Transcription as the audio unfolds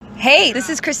Hey, this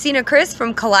is Christina Chris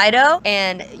from Kaleido,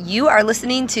 and you are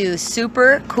listening to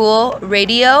Super Cool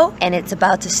Radio, and it's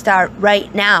about to start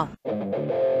right now.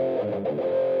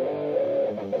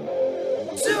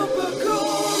 Super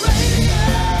Cool Radio.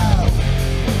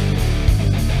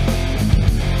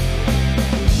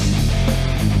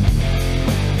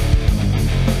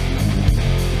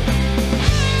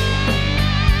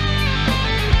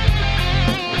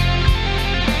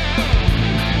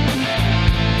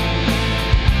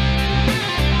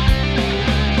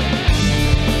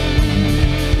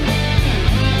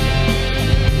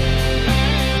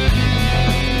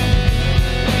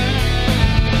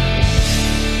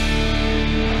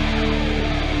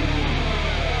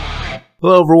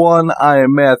 Hello everyone, I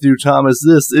am Matthew Thomas.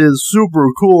 This is Super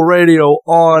Cool Radio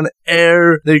on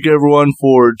air. Thank you everyone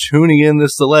for tuning in.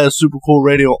 This is the last Super Cool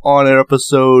Radio on air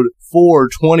episode for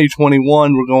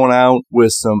 2021. We're going out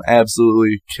with some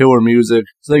absolutely killer music.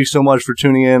 So thank you so much for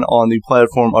tuning in on the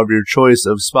platform of your choice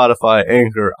of Spotify,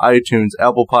 Anchor, iTunes,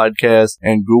 Apple Podcasts,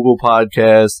 and Google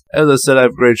Podcasts. As I said, I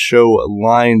have a great show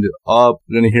lined up.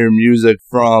 We're going to hear music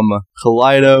from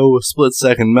Kaleido, Split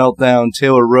Second Meltdown,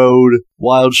 Taylor Road,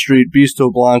 Wild Street,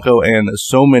 Bisto Blanco, and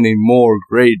so many more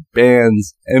great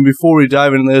bands. And before we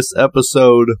dive into this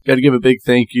episode, got to give a big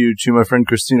thank you to my friend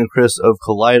Christina Chris of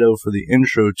Kaleido for the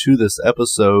intro to this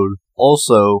episode.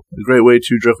 Also, a great way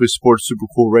to directly support Super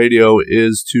Cool Radio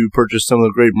is to purchase some of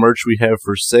the great merch we have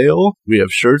for sale. We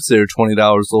have shirts, they are $20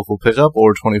 local pickup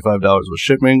or $25 with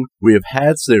shipping. We have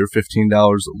hats, they are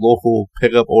 $15 local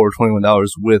pickup or $21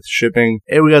 with shipping.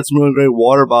 And we got some really great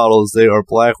water bottles. They are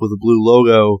black with a blue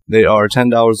logo. They are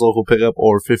 $10 local pickup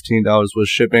or $15 with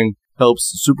shipping.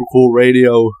 Helps Super Cool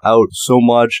Radio out so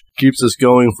much, keeps us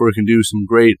going for we can do some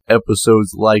great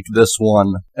episodes like this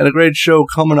one. And a great show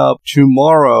coming up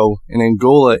tomorrow in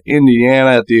Angola,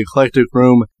 Indiana at the Eclectic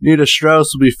Room. Nita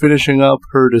Strauss will be finishing up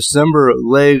her December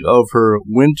leg of her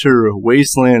Winter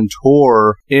Wasteland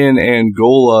tour in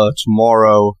Angola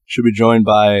tomorrow. She'll be joined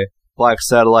by Black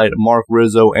Satellite, Mark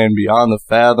Rizzo, and Beyond the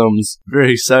Fathoms.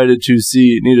 Very excited to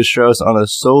see Nita Strauss on a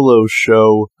solo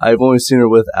show. I've only seen her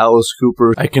with Alice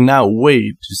Cooper. I cannot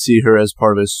wait to see her as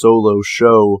part of a solo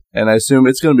show, and I assume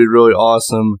it's going to be really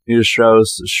awesome. Nita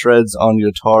Strauss shreds on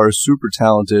guitar, super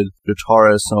talented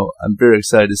guitarist, so I'm very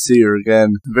excited to see her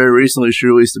again. Very recently, she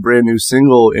released a brand new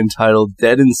single entitled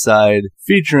Dead Inside,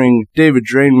 featuring David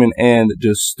Drainman and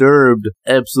Disturbed.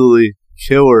 Absolutely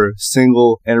killer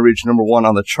single, and reached #1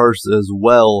 on the charts as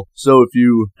well. So if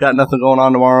you got nothing going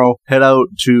on tomorrow, head out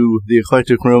to the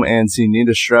Eclectic Room and see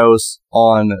Nita Strauss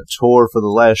on tour for the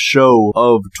last show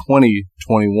of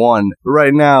 2021. But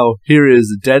right now, here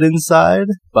is Dead Inside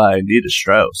by Nita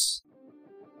Strauss.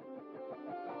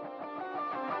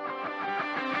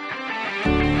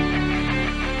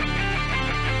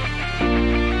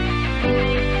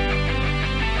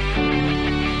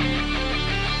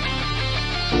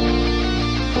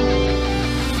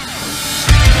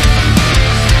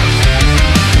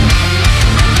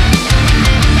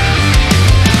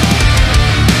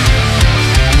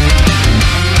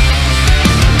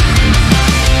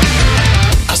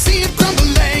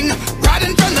 Right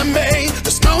in front of me,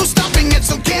 the snow stopped.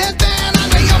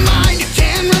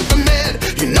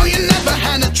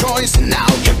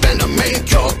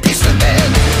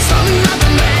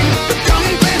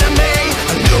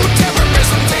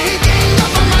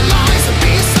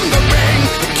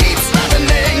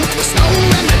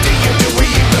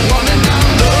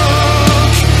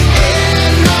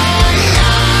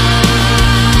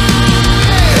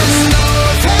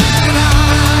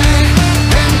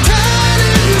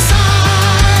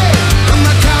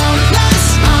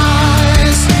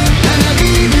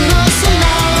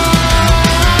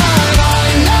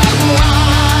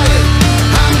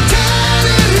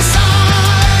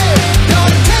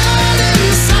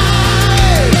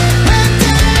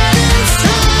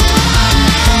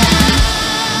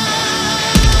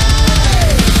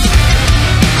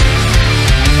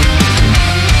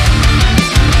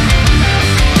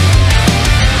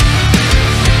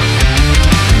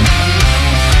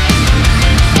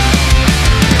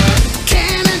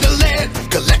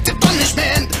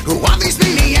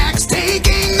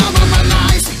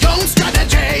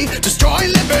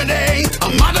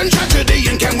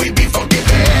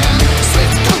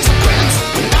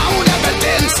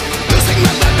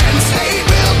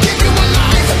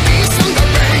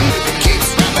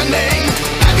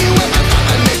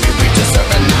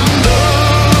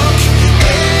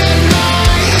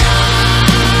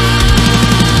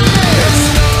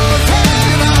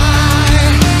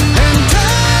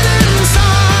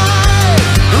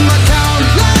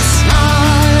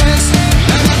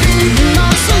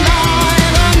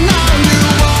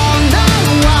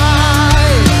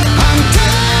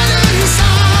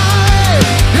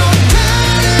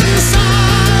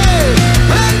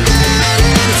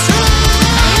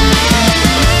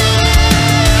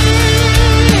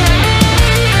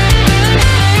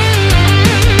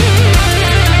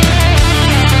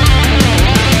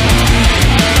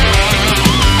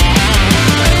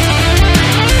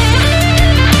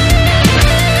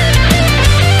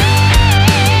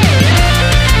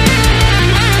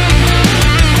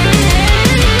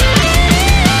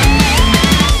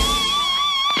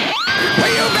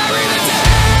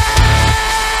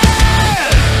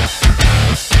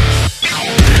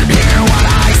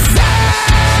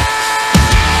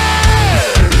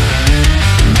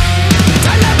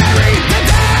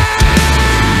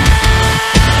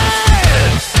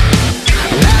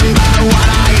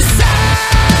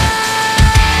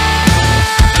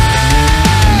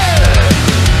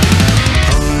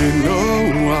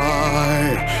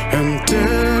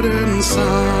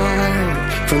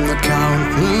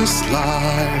 endless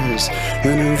lies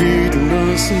and have eaten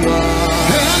us alive.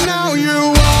 And now you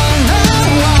wonder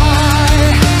why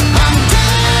I'm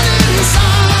dead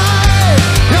inside.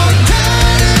 You're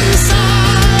dead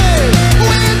inside.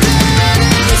 We're dead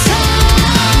inside.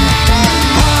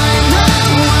 I know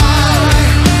why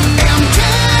I'm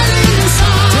dead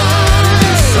inside.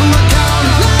 Some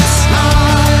countless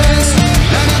nights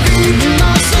and have eaten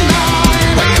us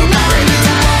alive. We're dead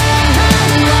inside.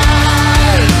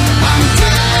 I'm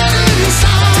dead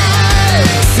inside.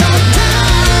 So dead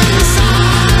inside.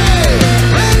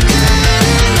 We're dead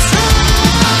inside.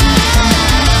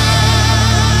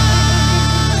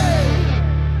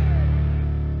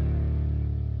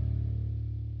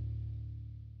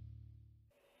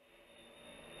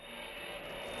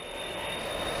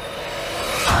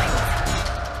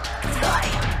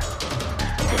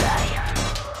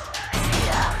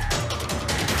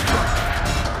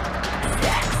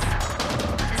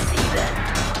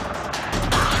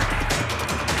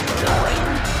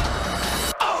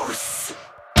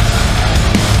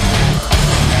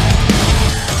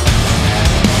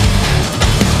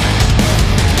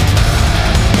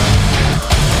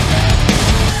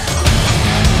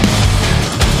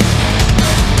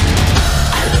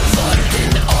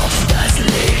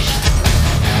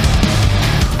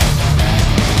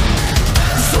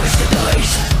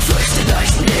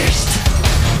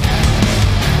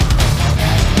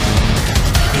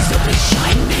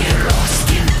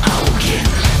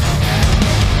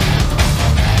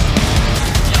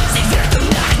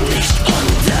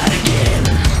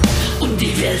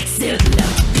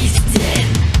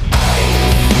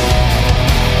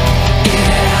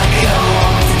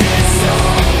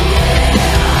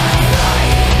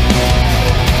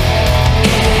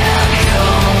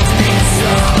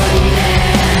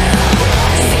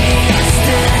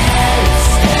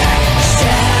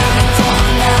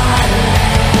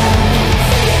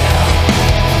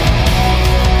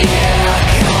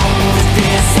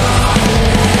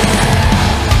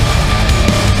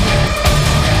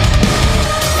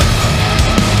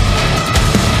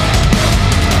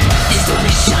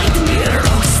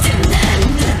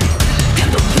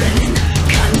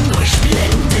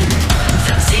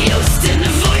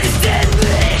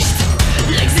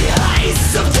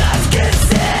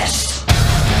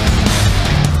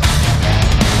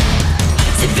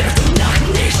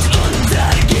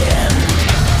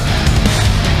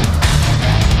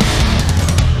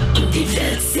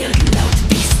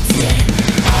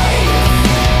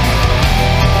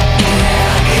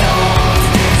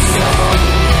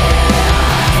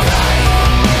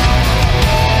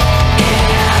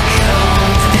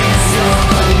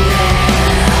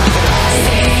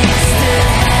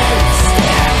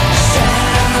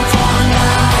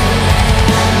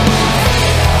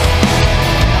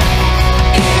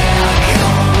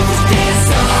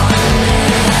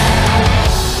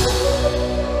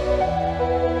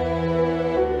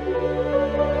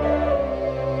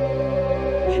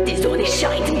 Die Sonne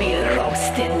scheint mir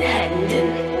aus den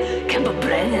Händen, kann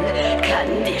verbrennen,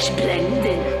 kann dich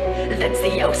blenden. Wenn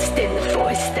sie aus den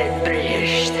Fäusten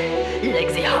bricht, leg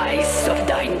sie heiß auf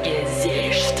dein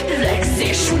Gesicht. Leg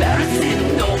sie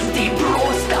Schmerzen auf die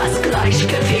Brust, das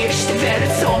Gleichgewicht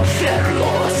wird so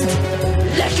verlost.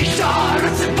 Lass die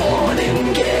Sterne zu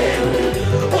Boden gehen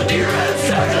und die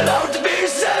Rätsel laut wissen.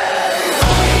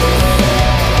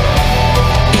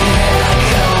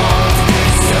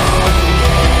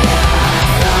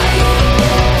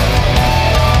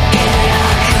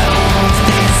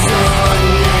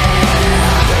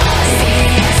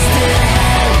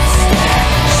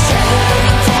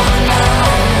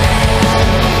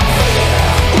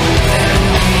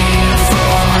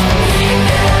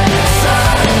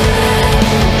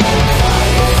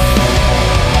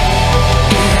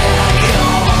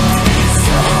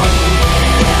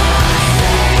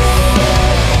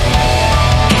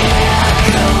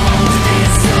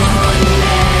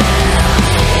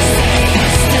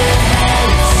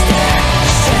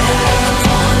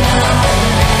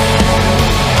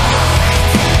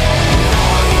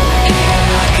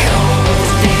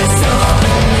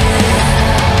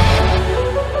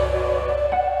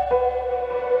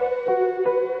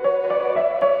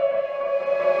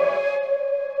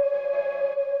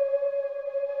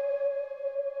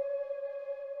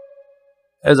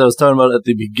 As I was talking about at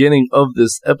the beginning of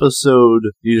this episode,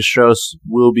 Nita Strauss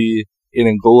will be in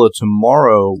Angola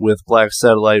tomorrow with Black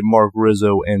Satellite, Mark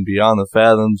Rizzo, and Beyond the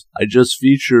Fathoms. I just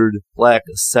featured Black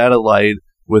Satellite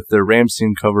with their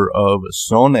Rammstein cover of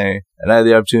Sonne, and I had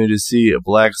the opportunity to see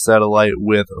Black Satellite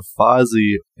with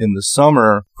Fozzy in the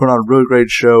summer. Put on a really great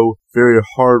show. very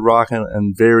hard rocking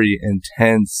and very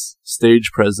intense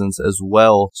stage presence as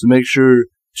well. So make sure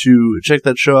to check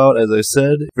that show out. As I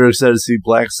said, very excited to see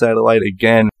Black Satellite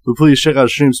again. But please check out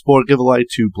Stream Sport, give a like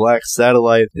to Black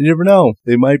Satellite, and you never know,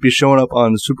 they might be showing up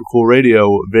on Super Cool Radio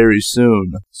very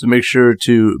soon. So make sure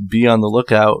to be on the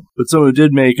lookout. But someone who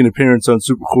did make an appearance on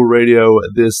Super Cool Radio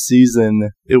this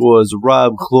season, it was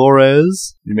Rob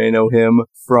Flores. You may know him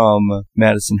from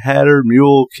Madison Hatter,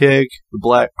 Mule Kick, The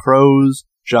Black Crows,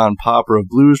 John Popper of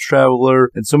Blues Traveler,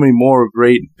 and so many more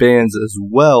great bands as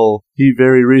well. He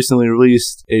very recently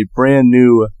released a brand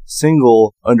new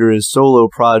single under his solo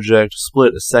project,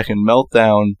 Split Second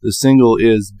Meltdown. The single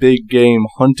is Big Game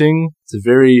Hunting. It's a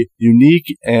very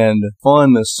unique and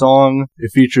fun song.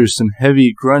 It features some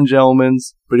heavy grunge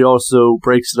elements, but he also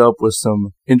breaks it up with some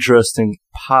interesting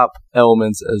pop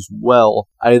elements as well.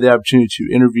 I had the opportunity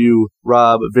to interview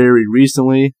Rob very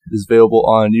recently. It is available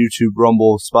on YouTube,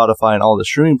 Rumble, Spotify, and all the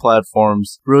streaming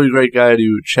platforms. Really great guy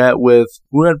to chat with.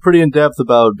 We went pretty in depth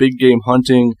about Big Game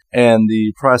Hunting and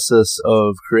the process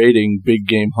of creating Big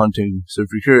Game Hunting. So if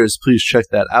you're curious, please check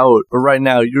that out. But right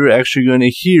now, you're actually going to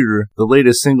hear the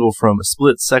latest single from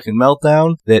Split Second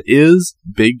Meltdown. That is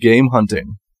Big Game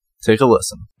Hunting. Take a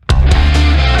listen.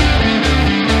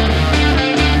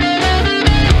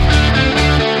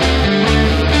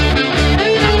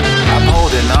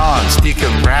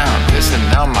 Sneaking around, pissing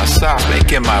on my socks,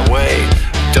 making my way.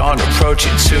 Dawn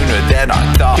approaching sooner than I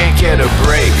thought. Can't get a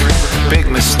break, big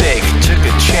mistake. Took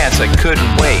a chance, I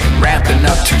couldn't wait. Ramping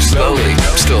up too slowly,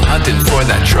 I'm still hunting for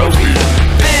that trophy.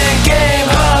 Big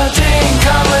game hunting,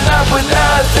 coming up with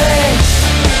nothing.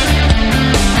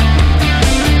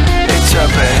 It's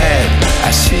up ahead,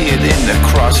 I see it in the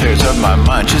crosshairs of my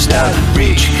mind, just out of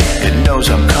reach. It knows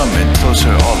I'm coming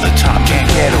closer all the time, can't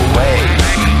get away.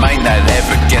 Might not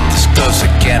ever get this close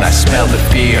again, I smell the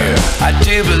fear. I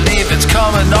do believe it's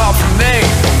coming all from me.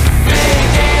 Big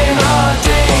game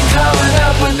hunting, coming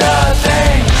up with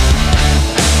nothing.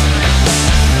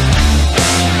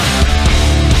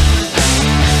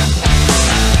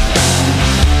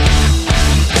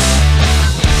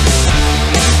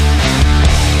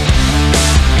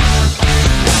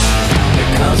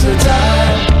 There comes the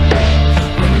time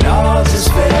when all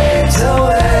just fades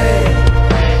away.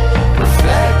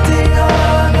 Reflecting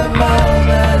on the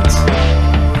moment,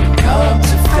 come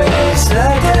to face the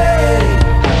day,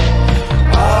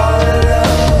 all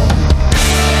alone.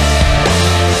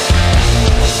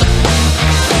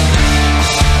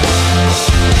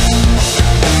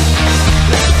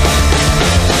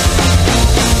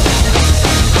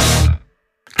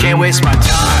 Can't waste my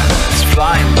time, it's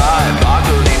flying by,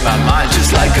 boggling my mind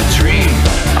just like a dream.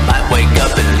 I might wake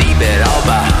up and leave it all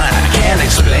behind, I can't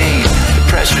explain the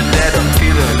pressure that I'm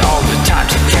feeling all the time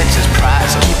to catch this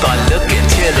prize. I keep on looking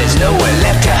till there's nowhere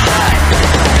left to hide.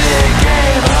 Big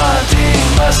game hunting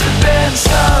must have been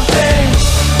something.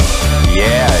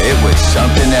 Yeah, it was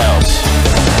something else.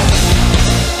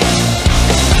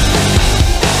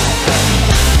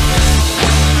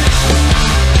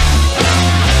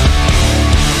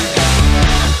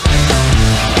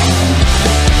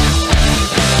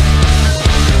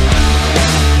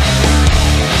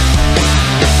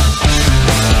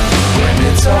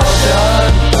 It's all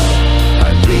done,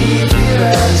 I leave here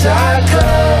as I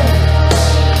come,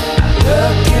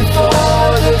 looking for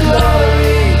the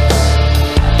glory,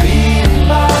 beating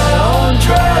my own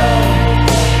drum,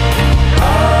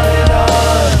 on and on.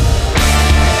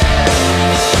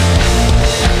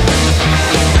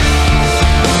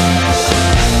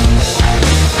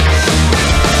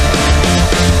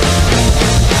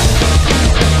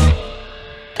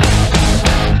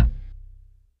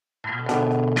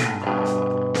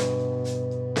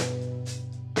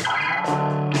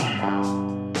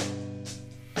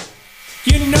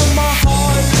 You know my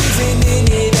heart isn't in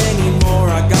it anymore,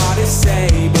 I gotta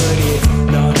say, but it's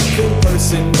nothing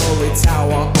personal, it's how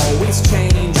I always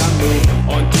change. I move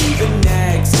on to the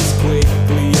next as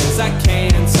quickly as I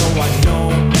can, so I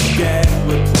don't get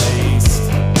replaced.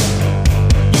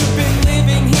 You've been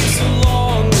living here so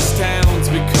long, this town's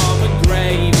become a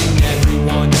grave, and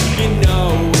everyone you know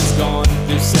is gone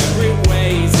their separate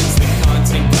ways. It's the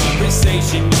constant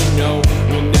conversation, you know,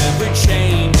 will never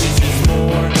change. It's just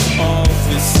more of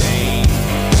the same.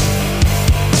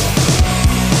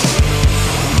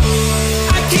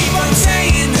 I keep on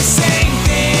saying the same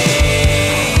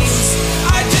things,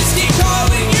 I just keep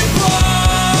calling your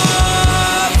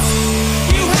bluff.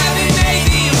 You haven't made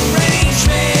the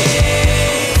arrangements,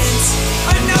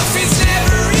 enough is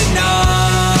never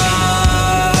enough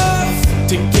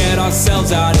to get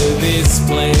ourselves out of this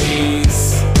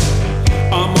place.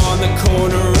 I'm on the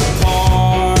corner of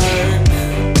Park,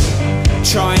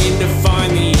 trying to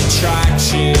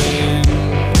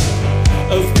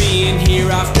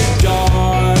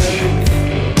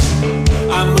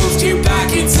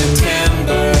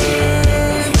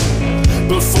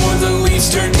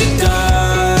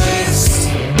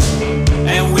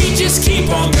keep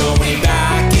on going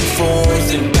back and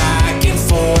forth and back and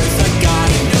forth. I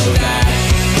gotta know that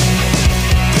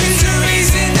there's a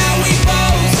reason that we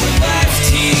both were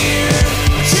left here.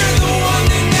 You're the one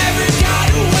that never got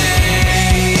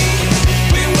away.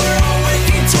 We were all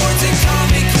working towards a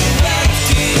common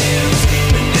collective,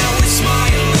 but now we're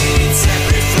smiling in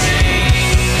separate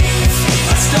frames.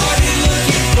 I started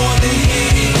looking for the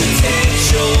hidden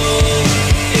potential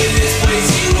in this place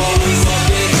you always love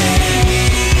to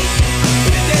hate.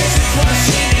 But there's a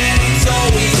question and it's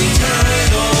always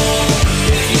eternal.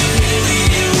 If you really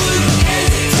you wouldn't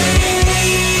hesitate.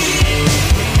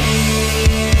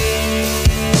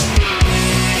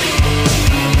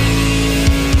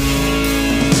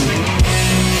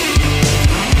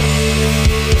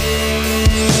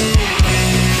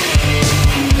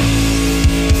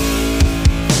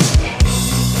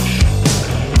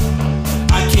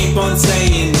 I keep on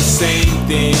saying the same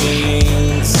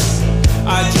things.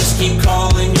 I just keep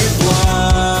calling your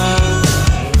bluff.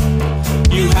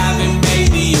 You haven't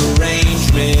made the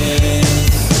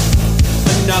arrangements.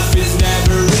 Enough is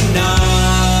never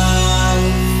enough.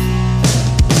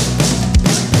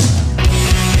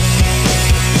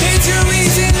 There's a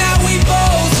reason that we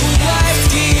both were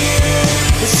left here.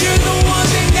 But you're the one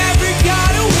that never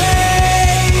got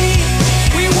away.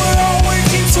 We were all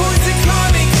working towards a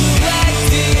common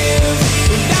collective,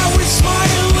 but now we're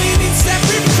smiling in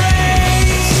separate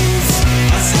frames.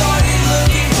 I started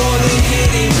looking for the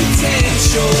hidden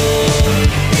potential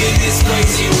in this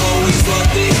place you always love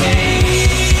to hate.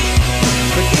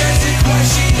 But there's a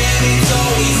question and it's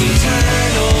always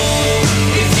eternal.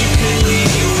 If you could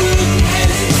leave, you wouldn't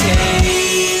hesitate.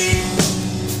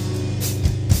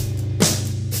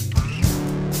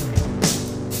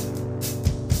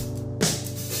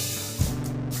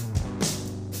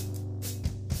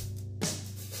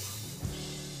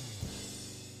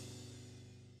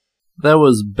 That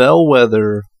was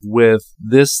Bellwether with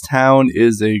This Town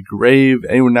is a Grave.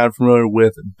 Anyone not familiar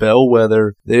with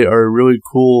Bellwether, they are a really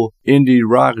cool indie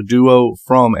rock duo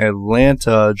from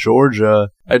Atlanta, Georgia.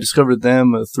 I discovered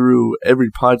them through Every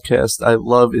Podcast I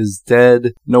Love Is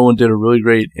Dead. Nolan did a really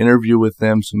great interview with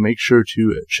them, so make sure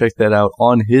to check that out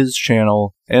on his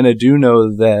channel. And I do know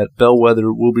that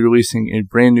Bellwether will be releasing a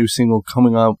brand new single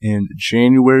coming up in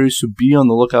January, so be on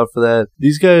the lookout for that.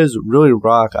 These guys really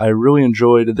rock. I really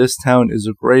enjoyed This Town is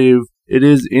a Grave. It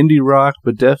is indie rock,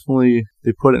 but definitely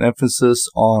they put an emphasis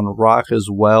on rock as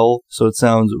well, so it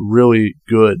sounds really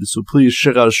good. So please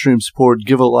check out Stream Support,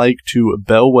 give a like to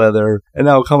Bellwether. And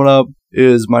now coming up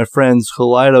is my friends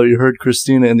Kaleido. You heard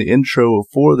Christina in the intro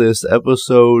for this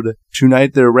episode.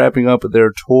 Tonight they're wrapping up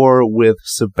their tour with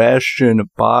Sebastian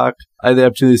Bach. I had the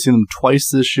opportunity to see them twice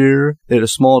this year. They had a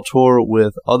small tour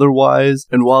with Otherwise,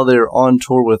 and while they were on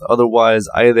tour with Otherwise,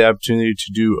 I had the opportunity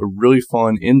to do a really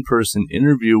fun in-person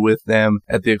interview with them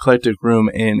at the Eclectic Room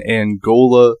in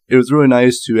Angola. It was really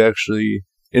nice to actually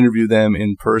interview them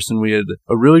in person. We had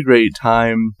a really great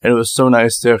time, and it was so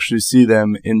nice to actually see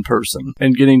them in person.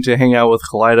 And getting to hang out with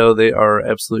Kaleido, they are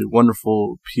absolutely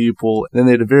wonderful people. And then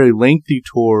they had a very lengthy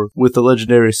tour with the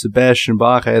legendary Sebastian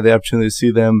Bach. I had the opportunity to see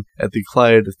them at the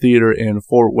Clyde Theater in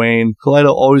Fort Wayne.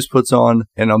 Kaleido always puts on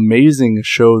an amazing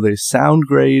show. They sound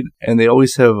great, and they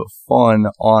always have fun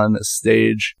on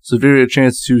stage. So if you get a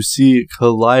chance to see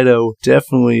Kaleido,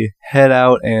 definitely head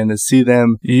out and see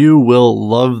them. You will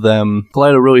love them.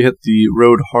 Kaleido really hit the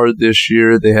road hard this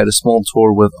year. They had a small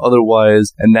tour with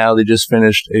Otherwise, and now they just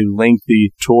finished a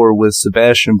lengthy tour with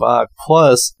Sebastian Bach.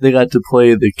 Plus, they got to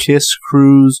play the Kiss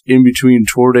Cruise in between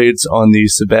tour dates on the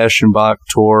Sebastian Bach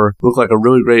tour. Looked like a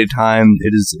really great time.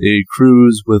 It is a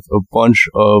cruise with a bunch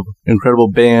of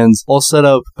incredible bands, all set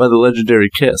up by the legendary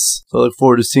Kiss. So I look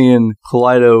forward to seeing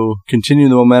Kaleido continue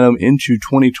the momentum into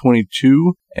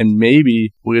 2022. And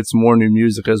maybe we'll get some more new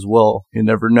music as well. You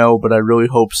never know, but I really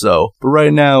hope so. But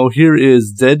right now, here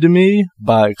is Dead to Me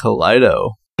by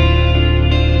Kaleido.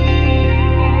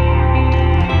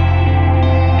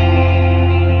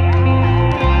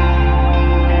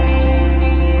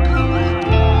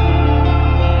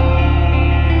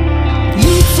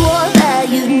 You swore that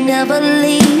you'd never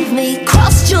leave me.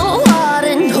 Crossed your heart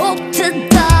and hoped to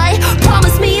die.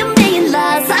 Promised me a million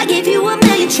lies, I gave you a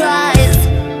million tries.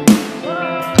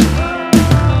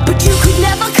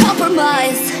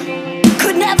 Compromise,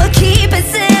 could never keep it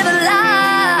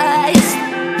civilized.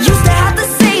 Used to have the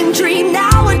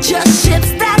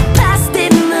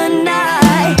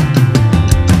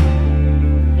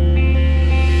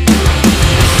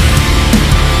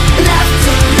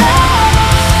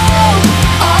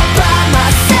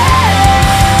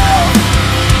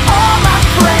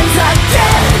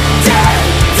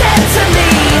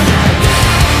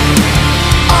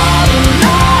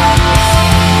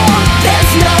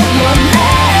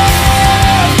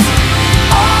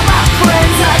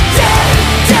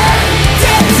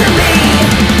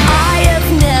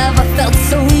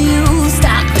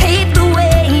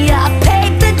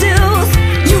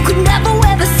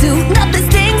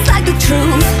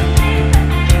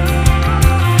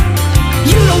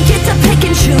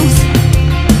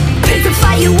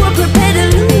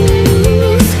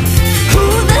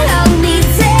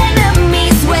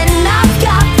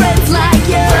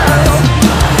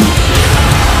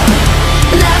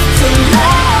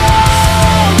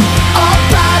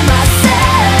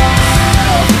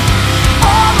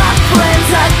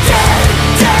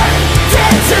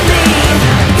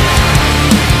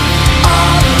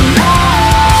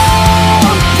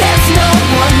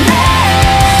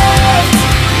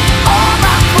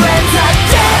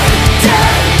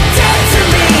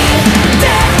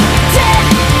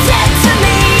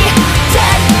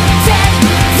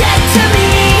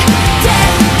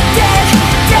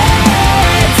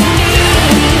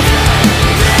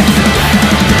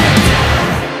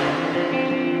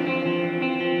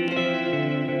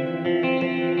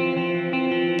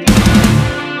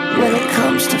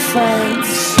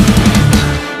friends.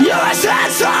 Your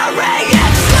hands are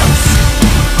excuse.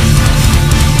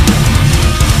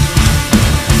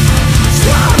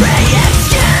 Sorry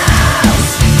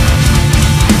excuse.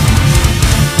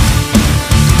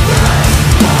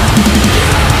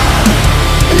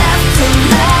 Left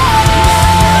alone,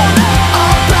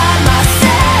 all by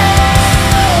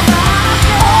myself.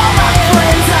 All my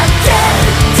friends are dead,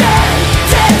 dead,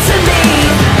 dead to me.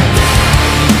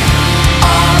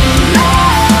 All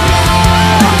alone,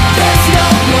 there's no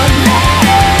one left.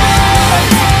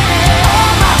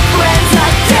 All my friends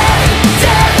are dead,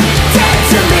 dead, dead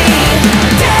to me.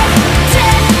 Dead,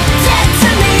 dead, dead to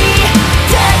me.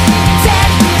 Dead,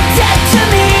 dead, dead to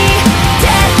me.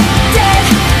 Dead, dead,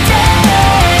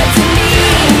 dead to me.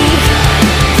 Dead,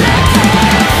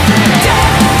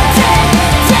 dead,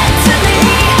 dead to me.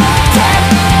 Dead,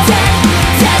 dead,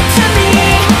 dead to me.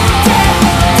 Dead, dead,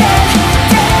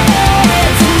 dead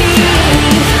to me.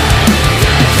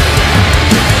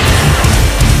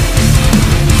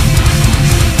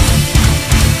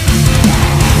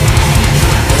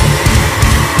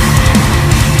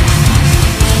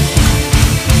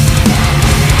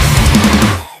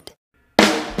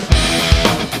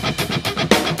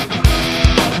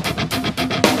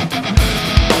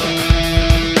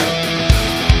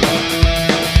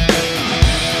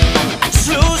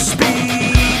 To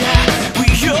speed, we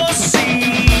all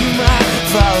seem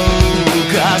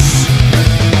focused.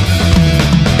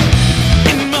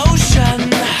 In motion,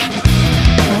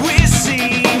 we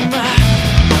seem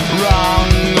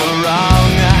wrong.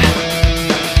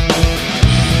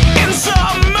 In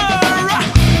summer,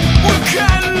 we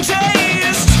can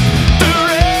taste the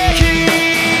rain.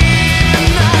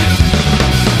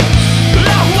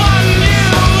 I want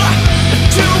you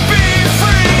to be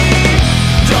free.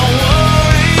 Don't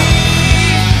worry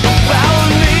about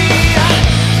me.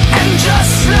 And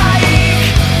just like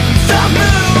the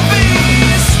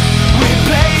movies, we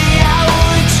play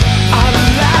out our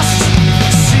last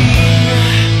scene.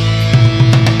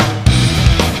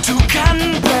 Two can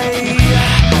play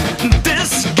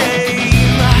this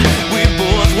game. We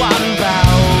both want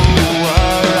power.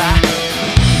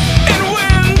 In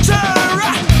winter,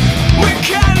 we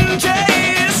can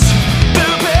taste the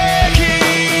baking.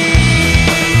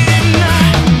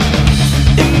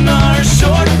 In our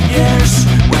short years,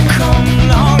 we come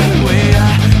long way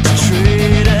to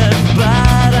treat it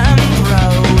bad and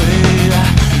throw it.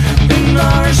 In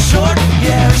our short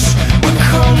years, we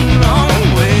come long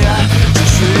way to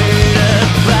treat it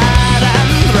bad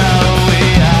and throw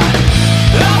it.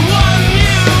 I want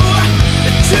you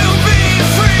to be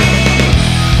free.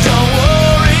 Don't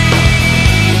worry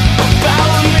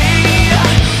about me.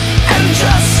 And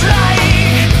just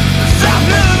like the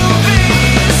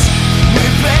movies, we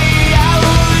play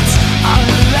out our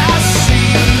last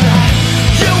scene.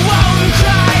 You won't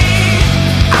cry,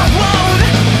 I won't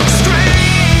scream.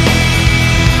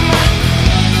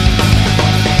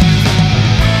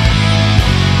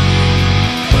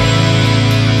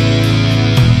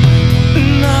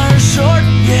 In our short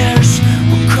years,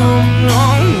 we'll come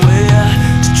long way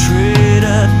to treat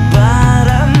it bad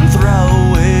and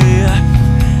throw it.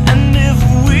 And if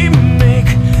we make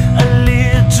a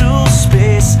little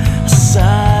space, a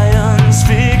science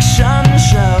fiction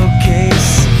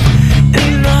showcase.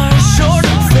 In our short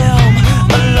film,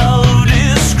 a love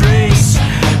disgrace,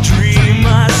 dream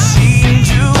I seem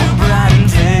to brighten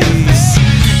face.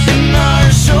 In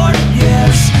our short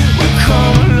years, we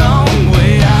come a long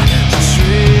way to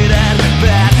treat it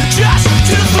bad, just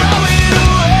to throw it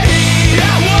away.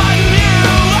 I want you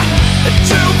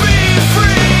to be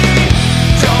free.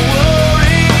 Don't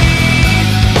worry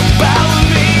about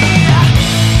me.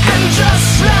 And just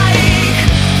like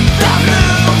the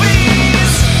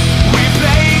movies, we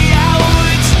play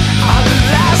out our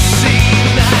last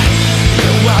scene.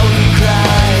 You won't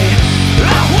cry,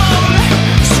 I won't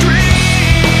scream.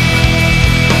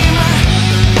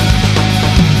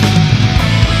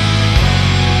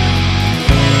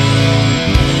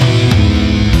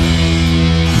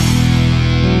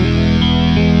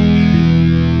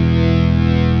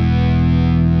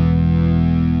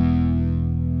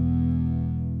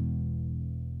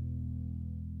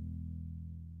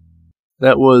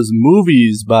 That was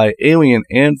Movies by Alien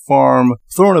Ant Farm,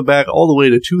 throwing it back all the way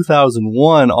to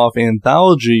 2001 off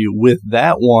Anthology with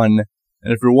that one.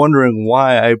 And if you're wondering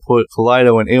why I put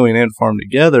Kaleido and Alien Ant Farm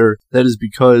together, that is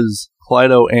because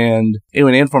Kaleido and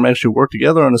Alien Antform actually worked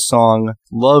together on a song,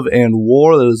 Love and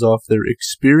War, that is off their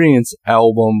Experience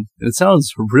album. And it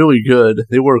sounds really good.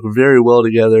 They work very well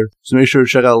together. So make sure to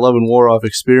check out Love and War off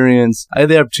Experience. I had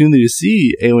the opportunity to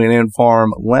see Alien Antform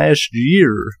last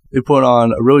year. They put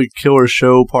on a really killer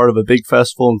show, part of a big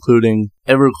festival including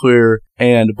Everclear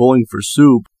and Bowling for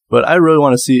Soup. But I really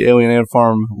want to see Alien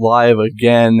Antform live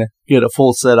again, get a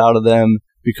full set out of them,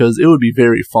 because it would be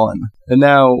very fun. And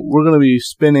now we're going to be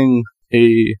spinning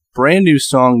a brand new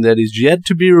song that is yet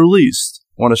to be released.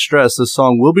 I want to stress this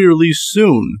song will be released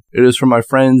soon. It is from my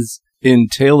friends in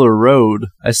Taylor Road.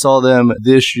 I saw them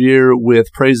this year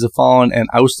with Praise the Fallen and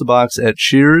Oustabox at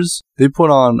Cheers. They put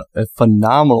on a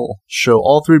phenomenal show.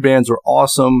 All three bands were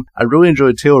awesome. I really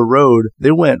enjoyed Taylor Road.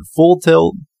 They went full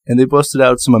tilt, and they busted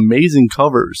out some amazing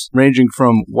covers, ranging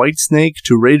from Whitesnake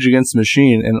to Rage Against the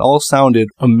Machine, and it all sounded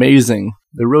amazing.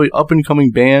 They're a really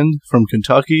up-and-coming band from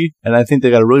Kentucky, and I think they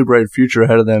got a really bright future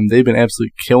ahead of them. They've been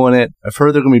absolutely killing it. I've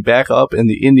heard they're going to be back up in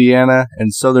the Indiana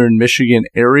and southern Michigan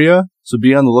area, so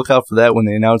be on the lookout for that when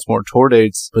they announce more tour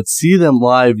dates. But see them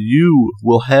live, you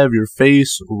will have your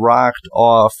face rocked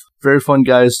off. Very fun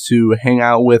guys to hang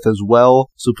out with as well.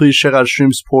 So please check out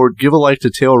Stream Support. Give a like to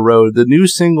Taylor Road. The new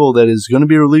single that is going to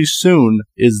be released soon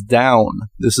is Down.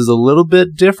 This is a little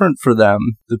bit different for them.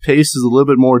 The pace is a little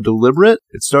bit more deliberate.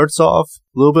 It starts off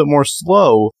a little bit more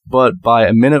slow, but by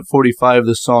a minute 45,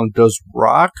 the song does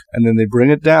rock, and then they bring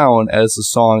it down as the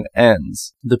song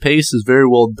ends. The pace is very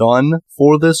well done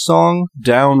for this song.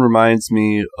 Down reminds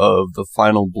me of The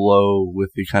Final Blow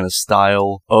with the kind of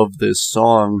style of this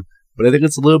song, but I think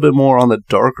it's a little bit more on the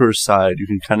darker side. You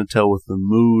can kind of tell with the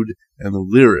mood and the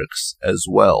lyrics as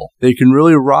well. They can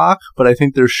really rock, but I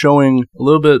think they're showing a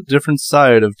little bit different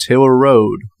side of Taylor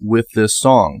Road with this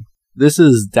song. This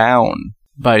is Down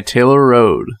by Taylor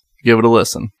Road. Give it a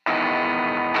listen. 10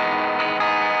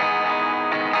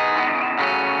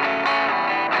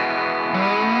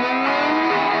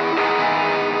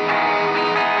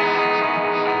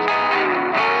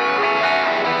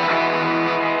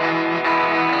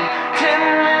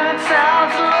 minutes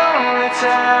out to lonely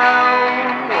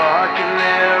town, walking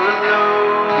there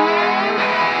alone.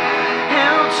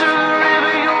 Hill to the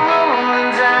river, you're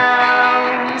rolling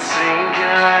down,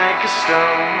 sinking like a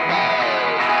stone.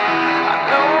 I've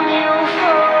known you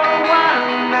for a while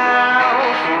now,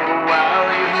 for a while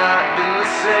you've not been the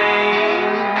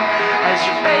same. As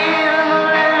you bathe in the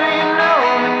river, you know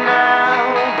me now,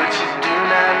 but you do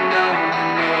not know my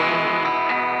name.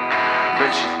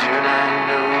 But you do not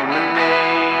know my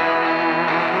name.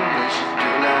 But you do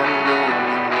not know my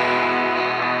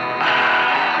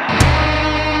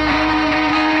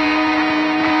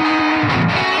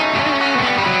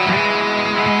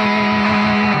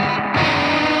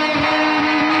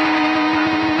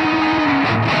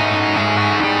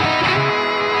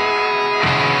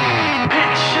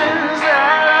pictures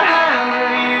that I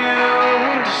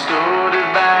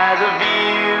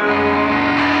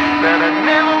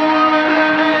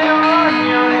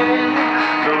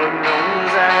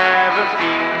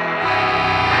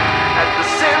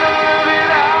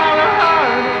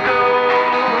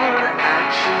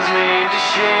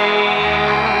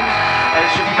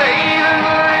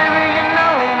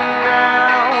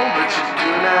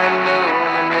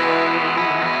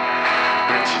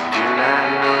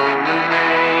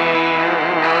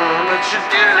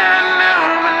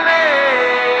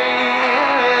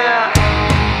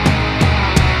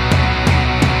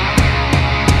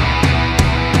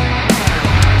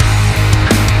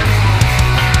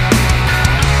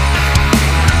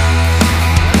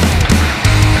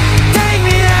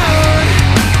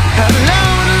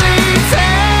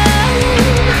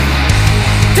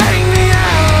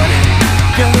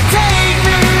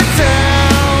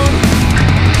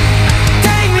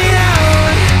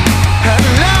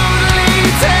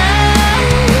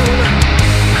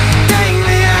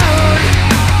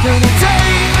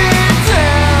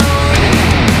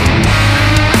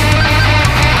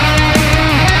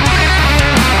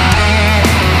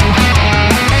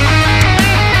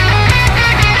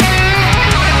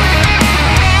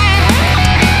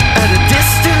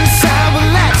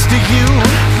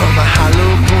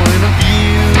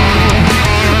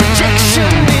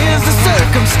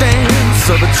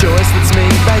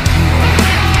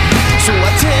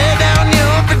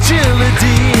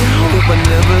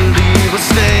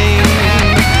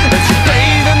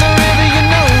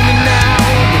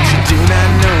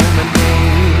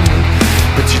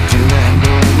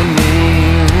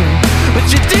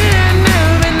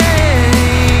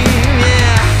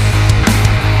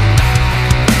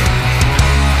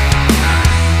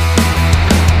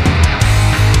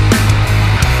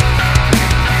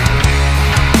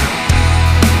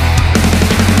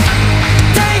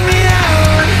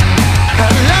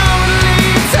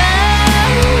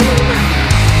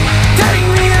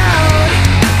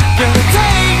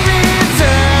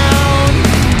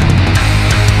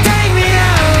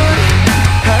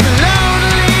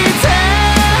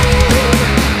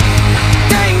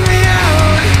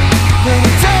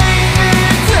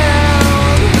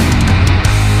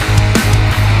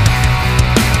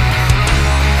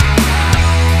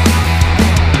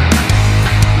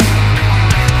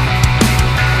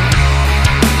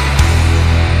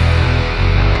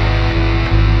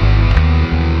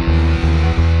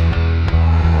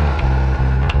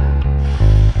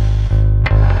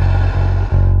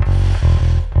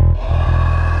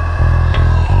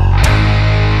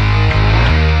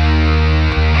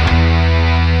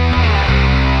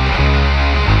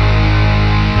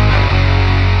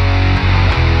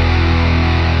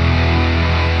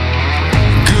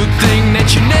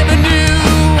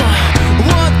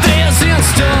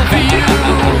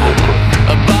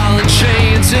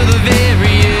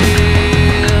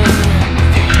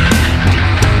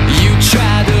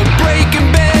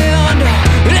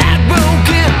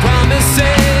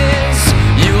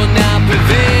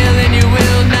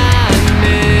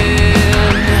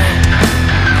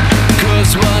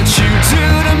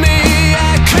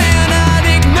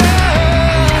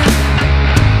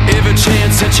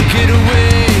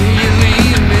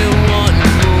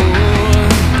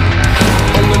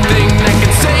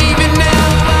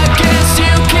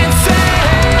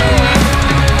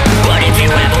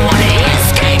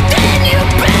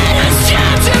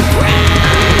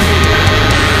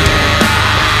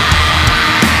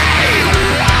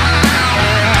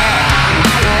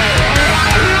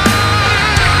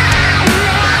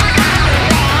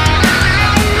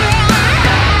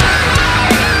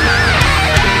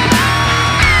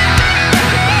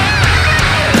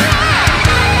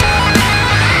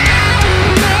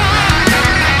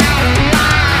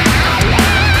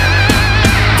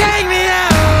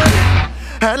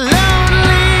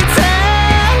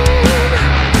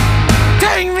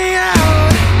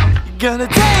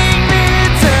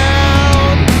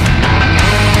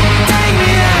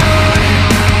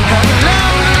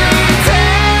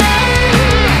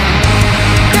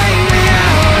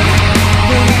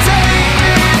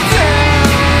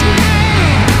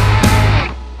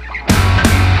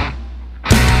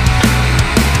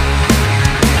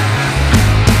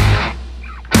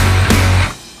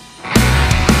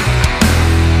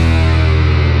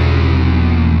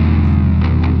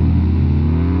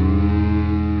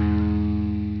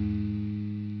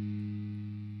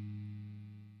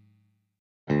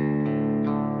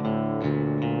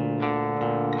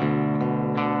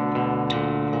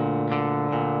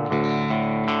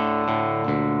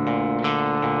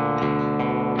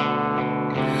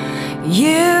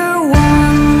Year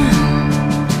one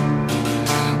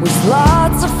was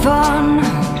lots of fun,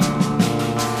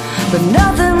 but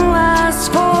nothing lasts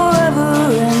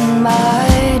forever in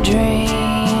my dreams.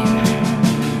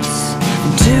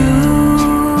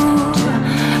 Two,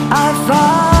 I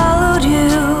followed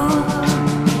you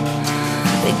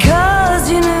because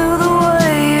you knew the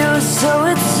way, or so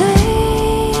it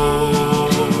seemed.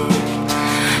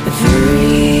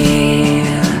 Three,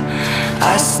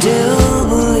 I still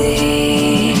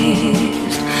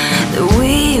believed that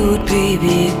we would be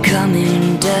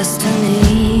becoming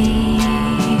destiny.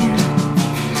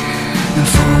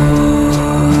 Four,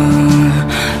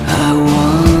 I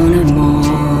wanted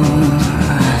more,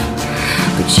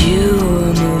 but you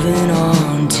were moving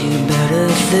on to better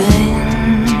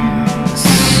things.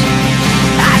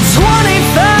 At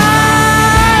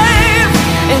 25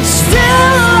 and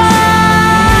still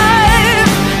alive,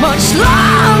 much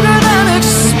longer than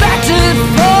expected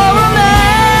for a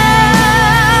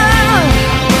man.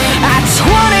 At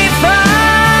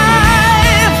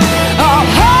 25, all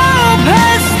hope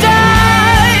has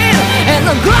died, and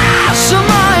the glass of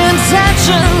my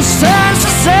intentions turns to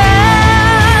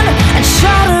sand and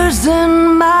shatters in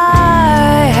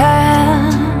my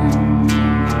hand.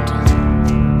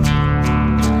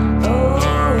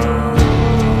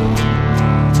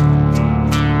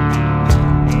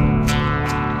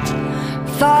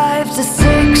 Five to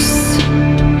six,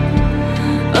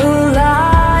 a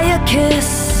lie, a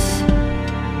kiss,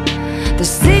 the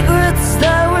secrets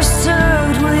that were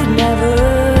served we'd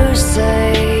never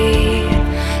say.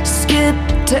 Skip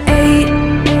to 8,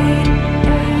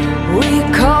 we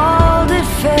called it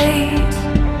fate,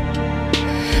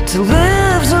 to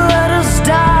live to let us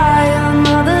die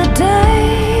another day.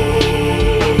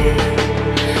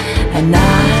 At 9,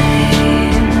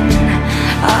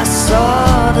 I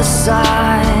saw the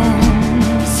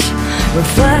signs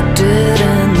reflected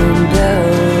in the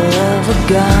barrel of a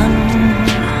gun.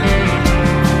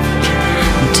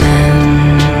 10,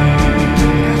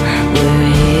 we're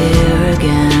here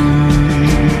again.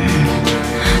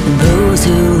 Those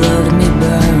who loved me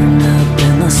burn up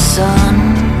in the sun.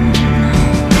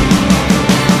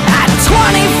 At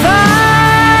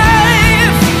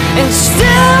 25 and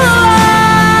still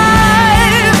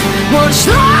alive, much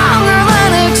longer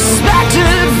than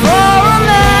expected for a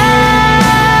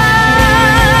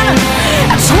man.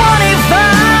 At 25,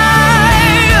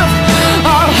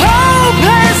 our hope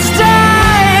has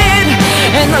died,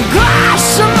 and the glass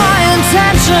of my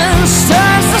intentions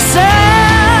turns to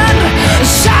sand,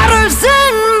 shatters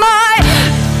in my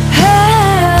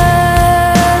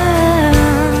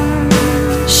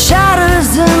hand,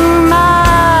 shatters in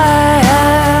my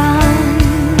hand.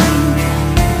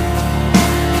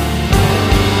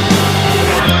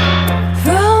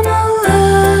 From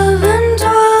 11,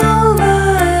 12, I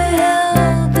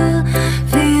held the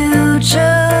future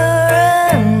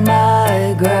in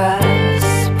my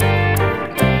grasp.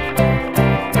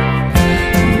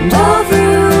 And all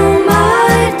through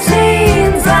my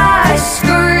teens, I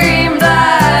screamed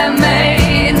I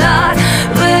may not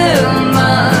live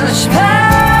much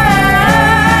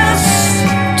past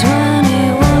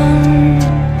 21,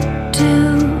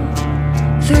 2,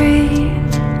 3,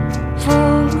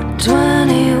 4,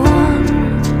 21,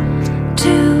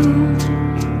 2,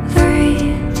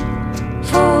 3,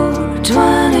 4,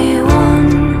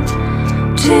 21,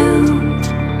 2,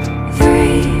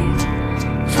 3,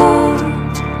 4,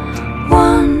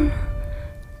 1,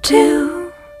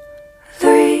 2,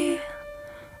 3,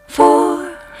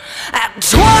 4. At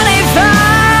 25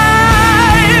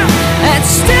 and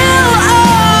still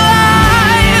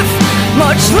alive,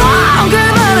 much longer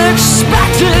than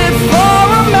expected for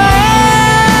a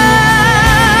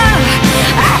man.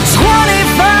 At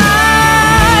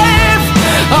 25,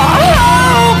 our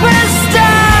hope has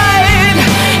died,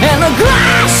 and the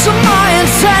glass of my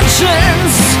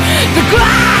intentions, the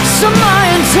glass of my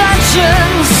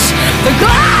intentions, the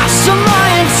glass of my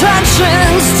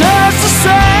intentions turns to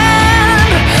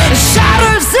sand,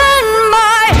 shatters in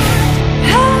my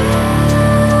hand.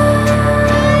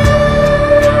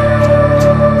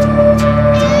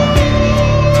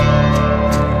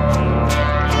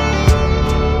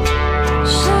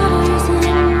 Shatters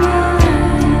in my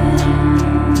hand.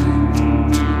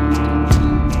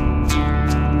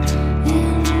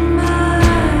 In my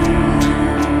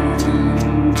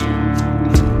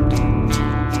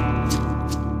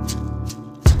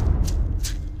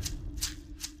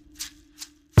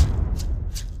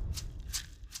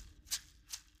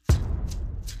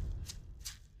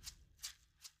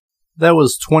That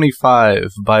was 25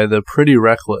 by The Pretty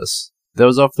Reckless. That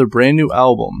was off their brand new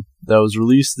album that was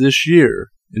released this year,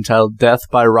 entitled Death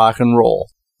by Rock and Roll.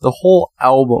 The whole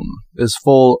album is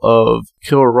full of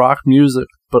killer rock music,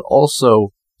 but also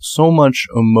so much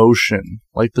emotion,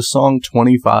 like the song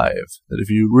 25, that if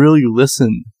you really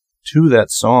listen to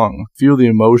that song, feel the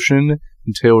emotion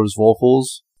in Taylor's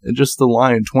vocals, and just the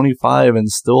line 25 and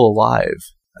still alive,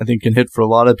 I think can hit for a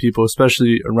lot of people,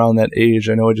 especially around that age.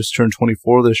 I know I just turned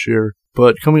 24 this year,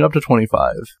 but coming up to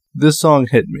 25, this song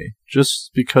hit me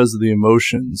just because of the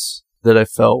emotions that I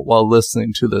felt while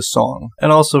listening to this song.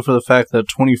 And also for the fact that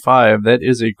 25, that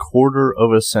is a quarter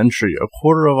of a century, a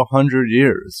quarter of 100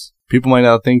 years. People might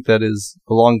not think that is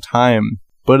a long time,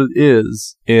 but it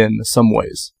is in some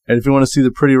ways. And if you want to see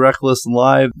the Pretty Reckless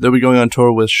live, they'll be going on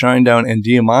tour with Shinedown and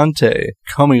Diamante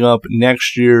coming up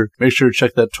next year. Make sure to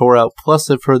check that tour out. Plus,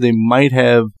 I've heard they might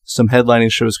have some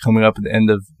headlining shows coming up at the end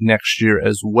of next year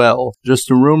as well. Just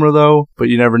a rumor though, but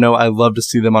you never know. I'd love to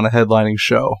see them on a headlining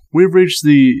show. We've reached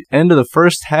the end of the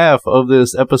first half of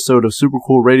this episode of Super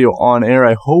Cool Radio on Air.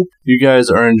 I hope you guys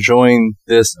are enjoying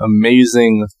this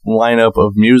amazing lineup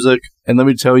of music. And let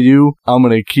me tell you, I'm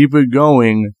going to keep it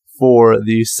going for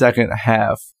the second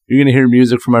half. You're going to hear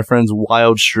music from my friends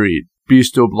Wild Street,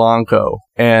 Bisto Blanco,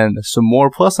 and some more.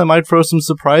 Plus, I might throw some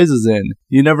surprises in.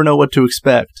 You never know what to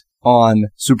expect on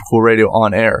Super Cool Radio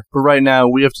on Air. But right now,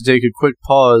 we have to take a quick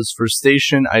pause for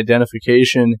station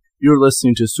identification. You're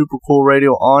listening to Super Cool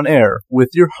Radio on Air with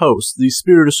your host, the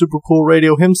spirit of Super Cool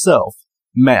Radio himself,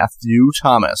 Matthew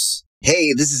Thomas. Hey,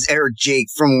 this is Eric Jake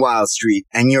from Wild Street,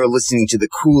 and you're listening to the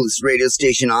coolest radio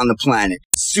station on the planet,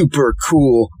 Super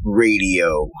Cool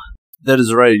Radio. That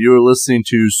is right. You're listening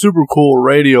to Super Cool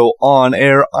Radio on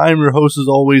Air. I'm your host, as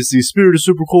always, the spirit of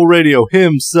Super Cool Radio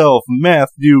himself,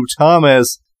 Matthew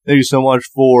Thomas. Thank you so much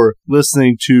for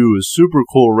listening to Super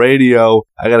Cool Radio.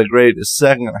 I got a great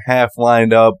second half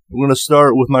lined up. We're going to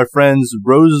start with my friends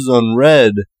Roses on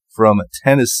Red from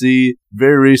Tennessee.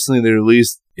 Very recently, they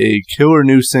released a killer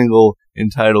new single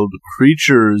entitled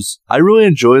Creatures. I really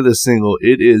enjoy this single.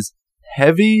 It is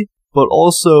heavy, but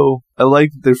also I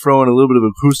like that they throw in a little bit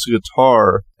of acoustic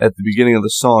guitar at the beginning of the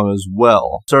song as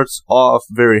well. It starts off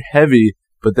very heavy,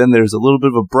 but then there's a little bit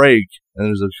of a break, and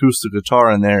there's acoustic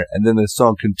guitar in there, and then the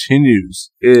song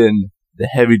continues in the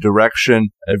heavy direction.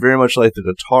 I very much like the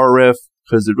guitar riff,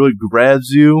 because it really grabs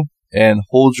you and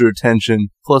holds your attention.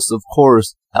 Plus, of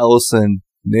course, Allison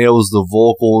nails the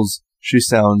vocals. She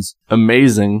sounds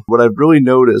amazing. What I've really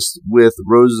noticed with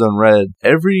Roses on Red,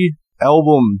 every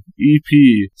album,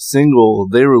 EP, single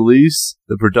they release,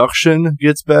 the production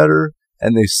gets better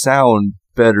and they sound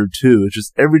better too. It's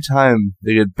just every time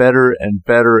they get better and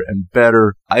better and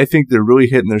better. I think they're really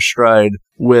hitting their stride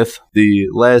with the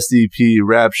last EP,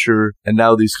 Rapture, and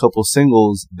now these couple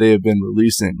singles they have been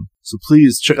releasing. So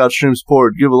please check out Stream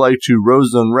Support, give a like to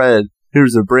Roses on Red.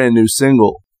 Here's a brand new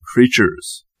single,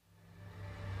 Creatures.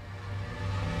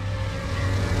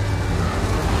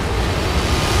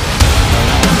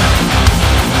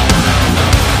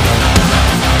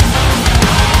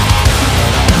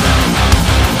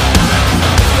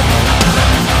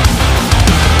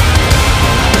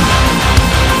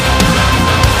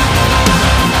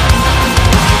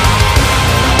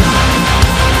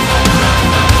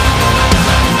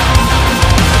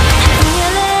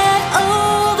 Feel it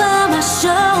over my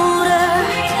shoulder.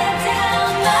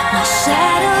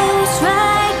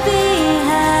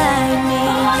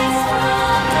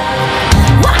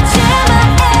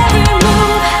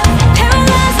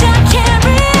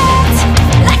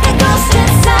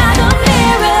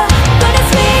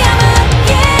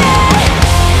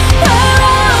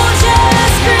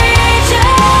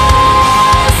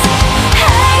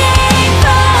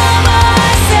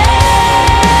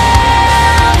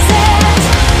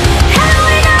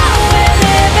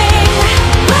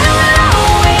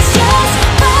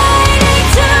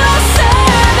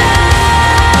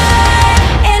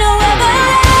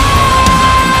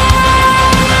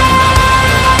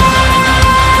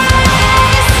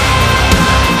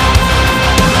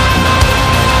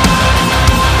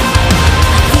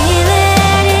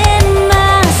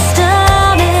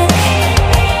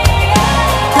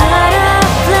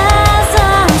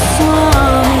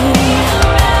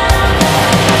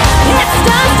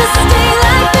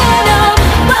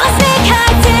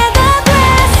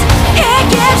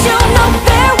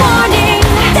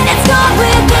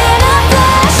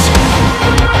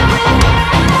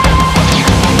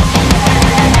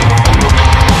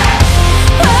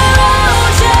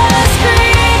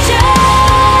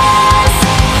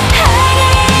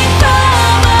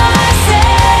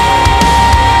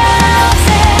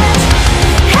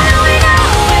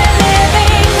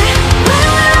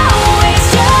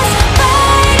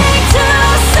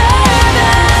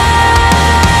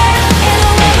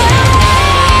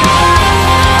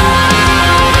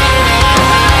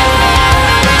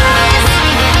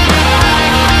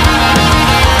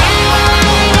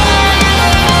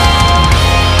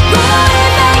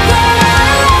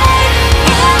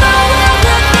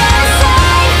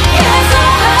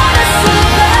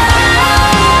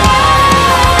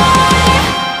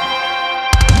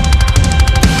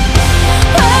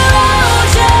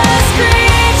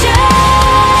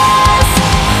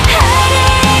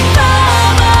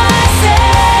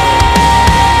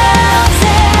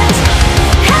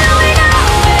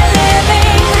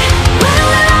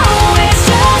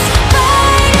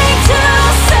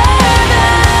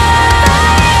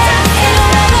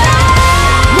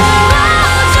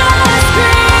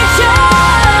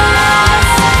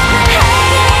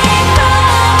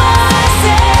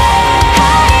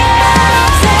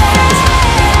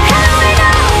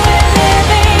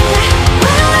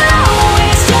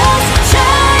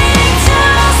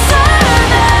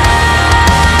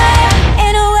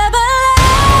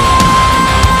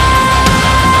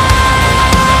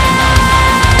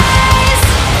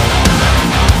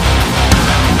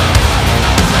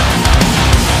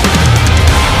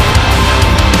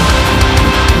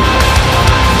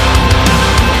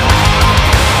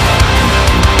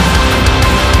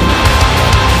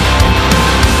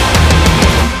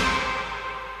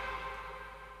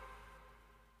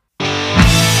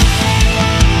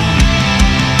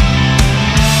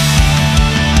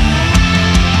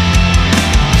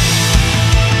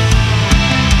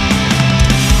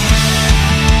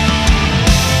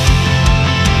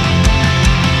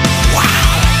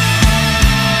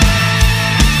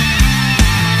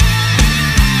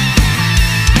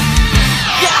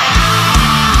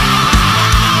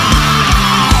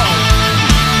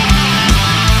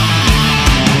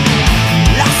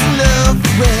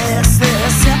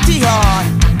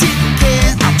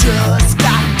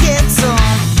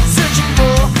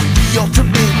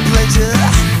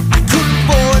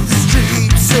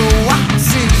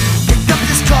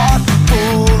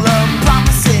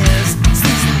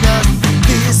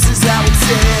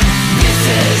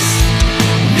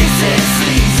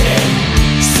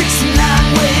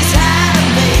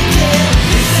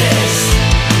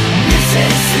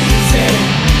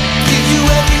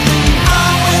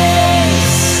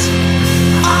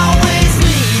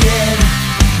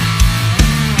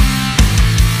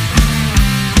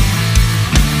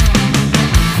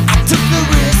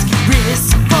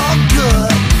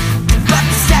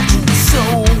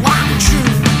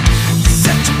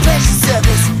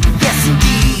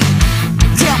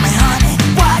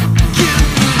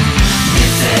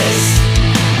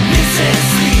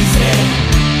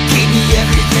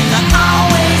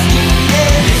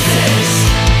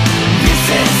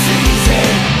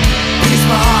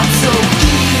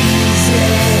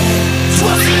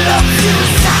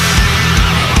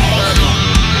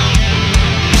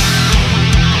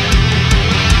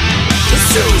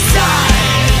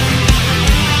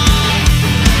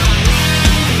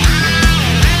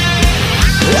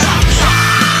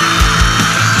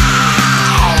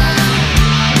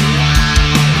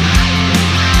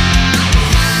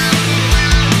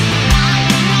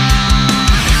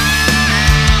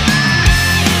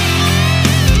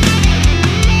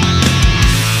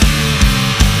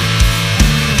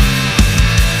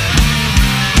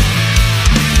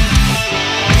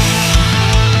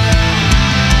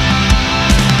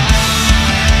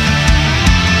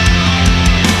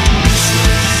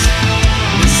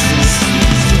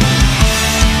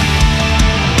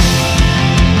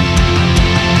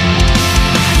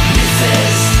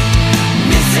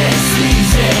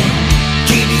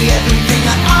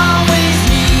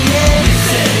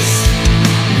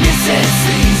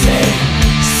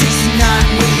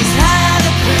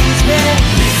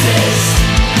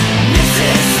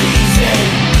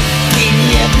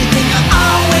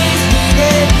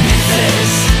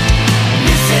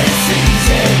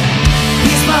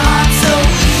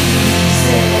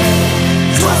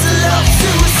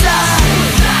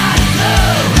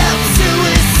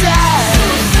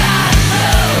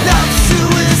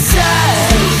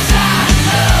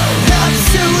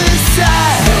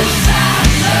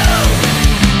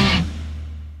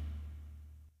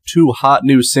 two hot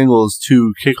new singles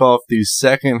to kick off the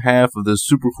second half of the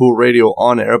Super Cool Radio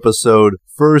on-air episode.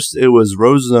 First, it was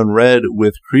Roses on Red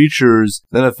with Creatures.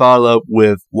 Then I followed up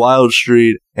with Wild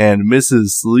Street and Mrs.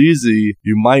 Sleazy.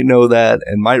 You might know that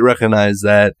and might recognize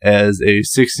that as a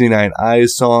 69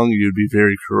 Eyes song. You'd be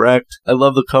very correct. I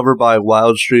love the cover by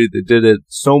Wild Street. They did it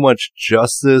so much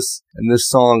justice, and this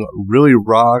song really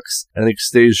rocks and I think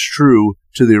stays true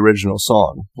to the original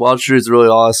song. Wild Street's really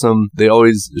awesome. They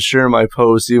always share my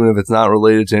posts, even if it's not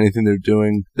related to anything they're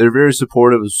doing. They're very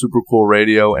supportive of Super Cool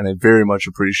Radio, and I very much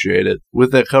appreciate it.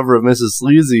 With that cover of Mrs.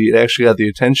 Sleazy, it actually got the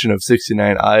attention of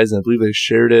 69 Eyes, and I believe they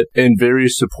shared it, and very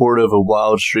supportive of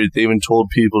Wild Street. They even told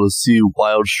people to see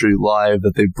Wild Street live,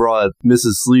 that they brought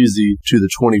Mrs. Sleazy to the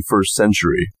 21st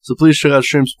century. So please check out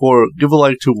Stream Support, give a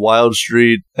like to Wild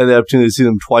Street. I had the opportunity to see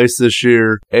them twice this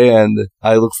year, and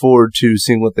I look forward to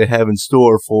seeing what they have in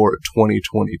store for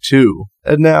 2022.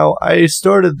 And now, I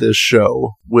started this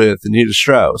show with Anita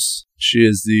Strauss. She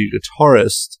is the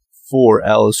guitarist for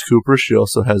Alice Cooper. She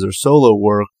also has her solo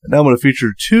work. And I'm going to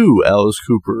feature two Alice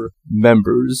Cooper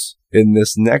members in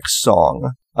this next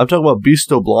song. I'm talking about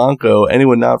Beasto Blanco.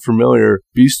 Anyone not familiar,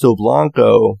 Beasto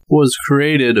Blanco was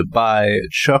created by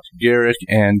Chuck Garric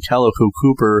and Calico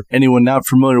Cooper. Anyone not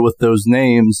familiar with those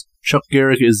names, Chuck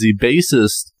Garric is the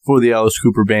bassist for the Alice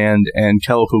Cooper Band, and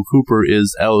Calico Cooper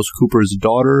is Alice Cooper's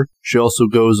daughter. She also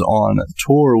goes on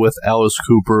tour with Alice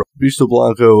Cooper. Beasto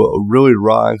Blanco really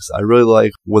rocks. I really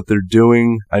like what they're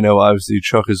doing. I know obviously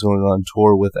Chuck is going on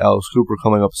tour with Alice Cooper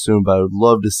coming up soon, but I would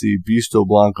love to see Beasto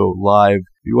Blanco live.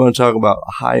 If you want to talk about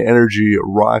high energy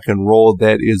rock and roll,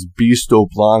 that is Beasto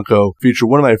Blanco. Feature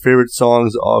one of my favorite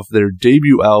songs off their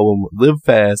debut album, Live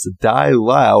Fast, Die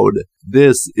Loud.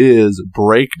 This is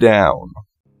Breakdown.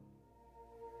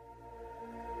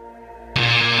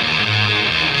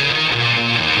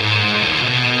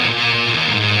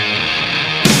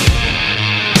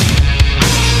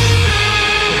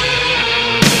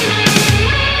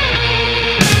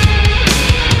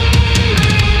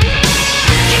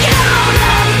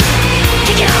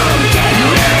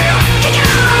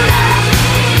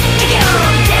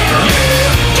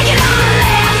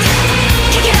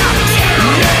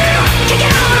 Kick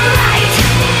it on right,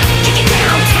 kick it on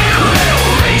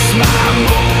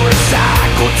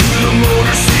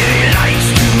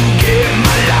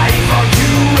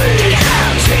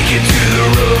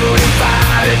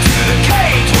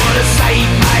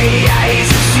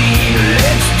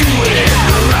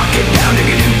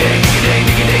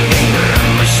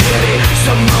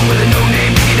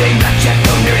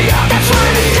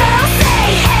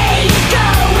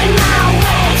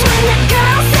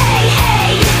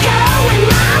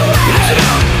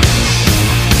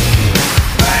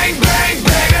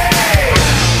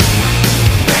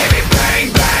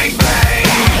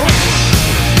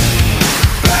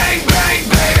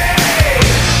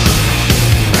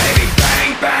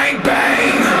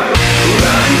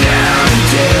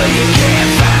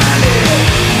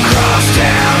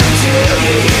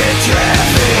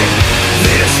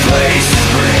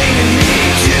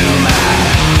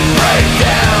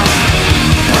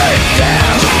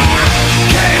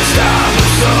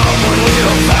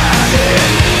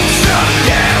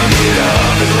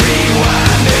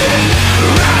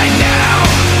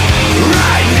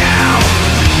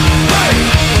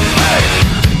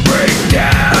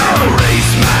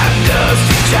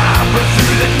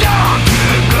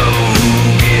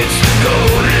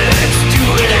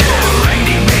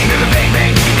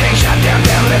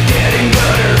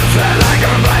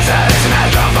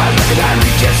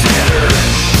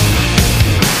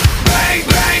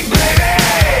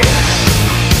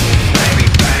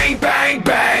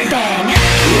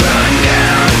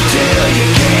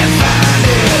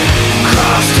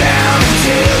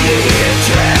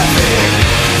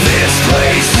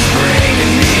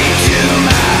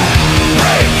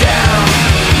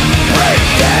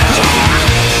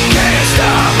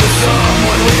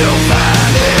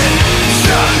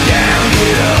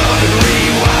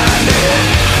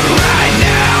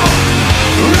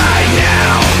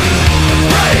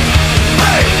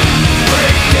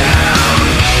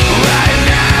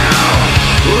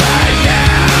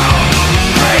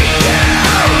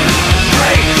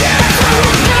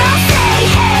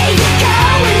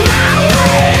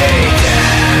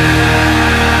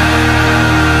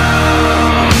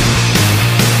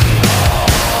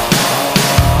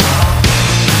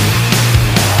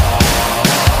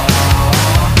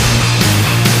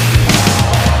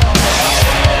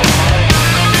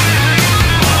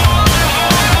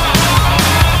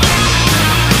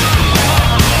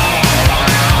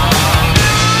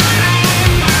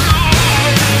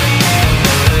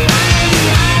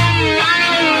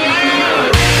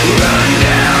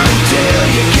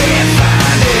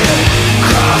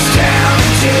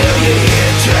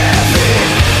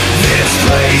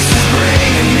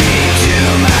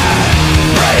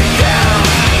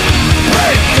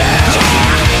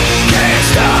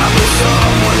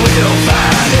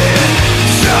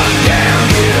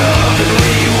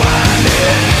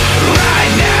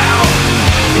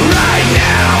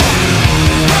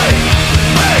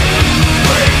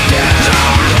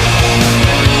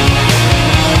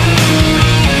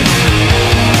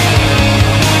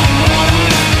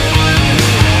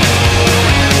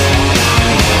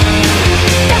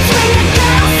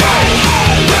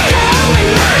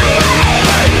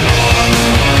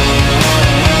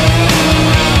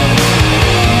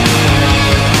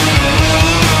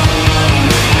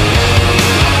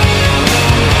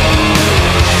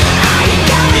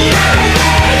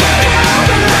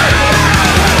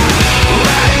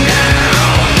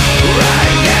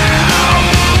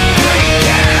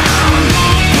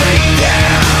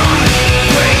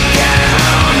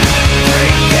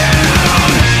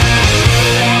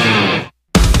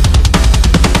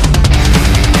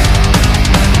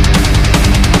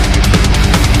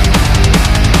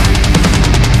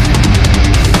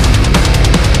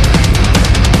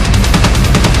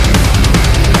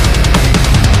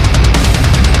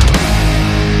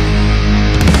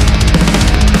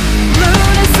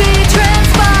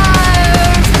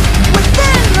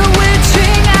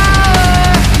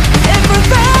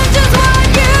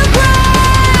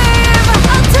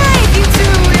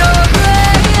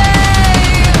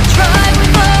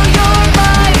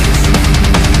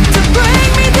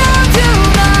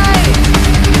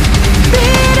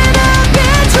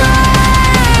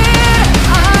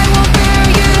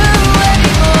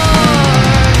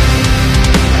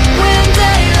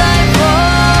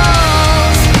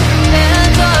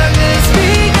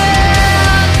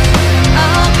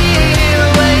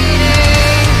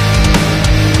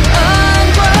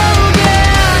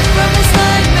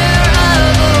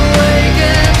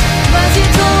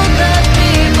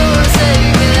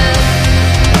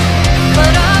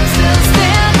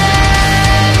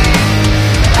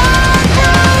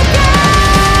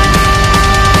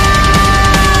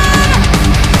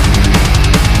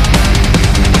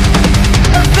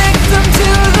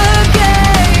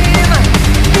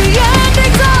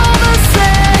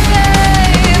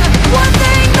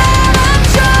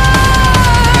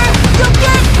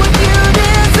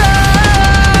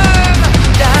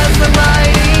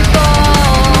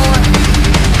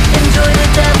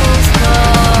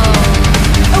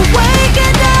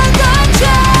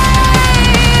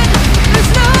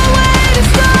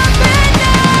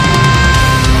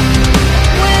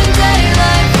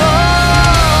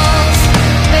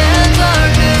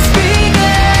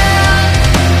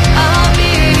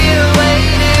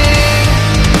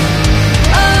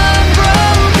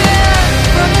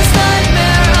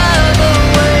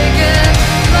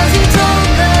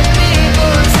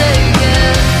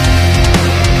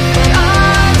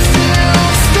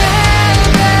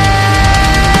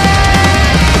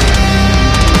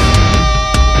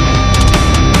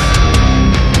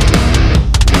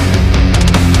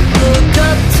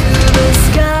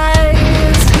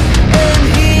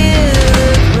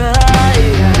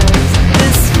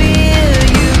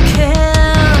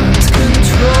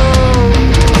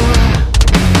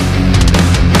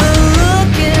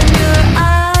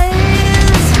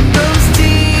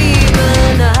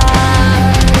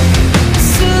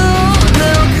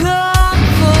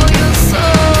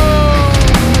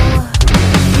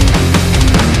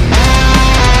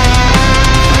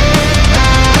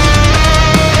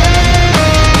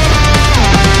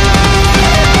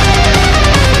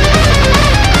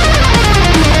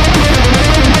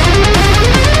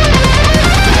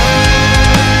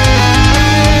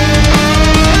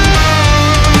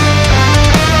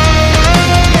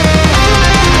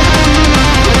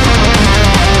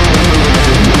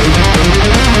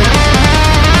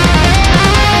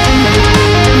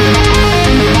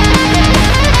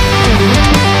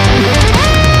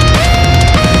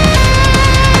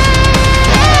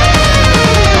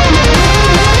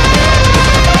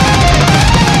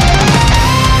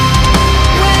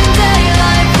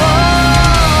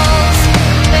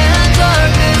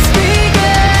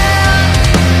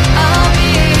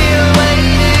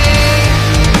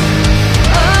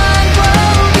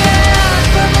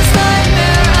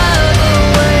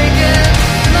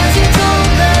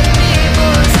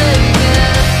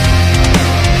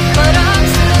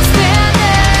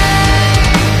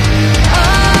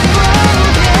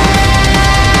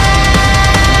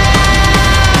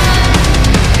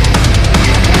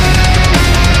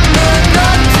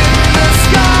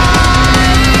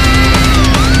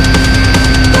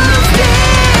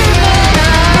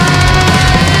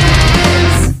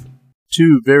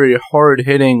two very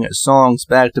hard-hitting songs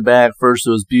back-to-back. First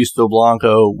it was Beasto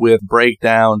Blanco with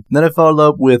Breakdown. And then I followed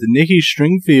up with Nikki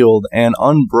Stringfield and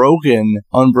Unbroken.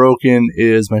 Unbroken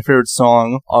is my favorite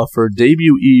song off her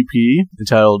debut EP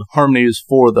entitled Harmonies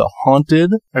for the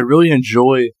Haunted. I really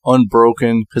enjoy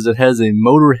Unbroken because it has a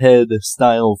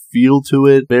Motorhead-style feel to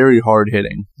it. Very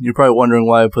hard-hitting. You're probably wondering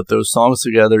why I put those songs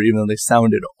together even though they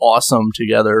sounded awesome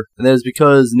together. And that is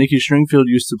because Nikki Stringfield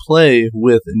used to play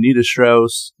with Nita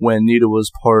Strauss when Nita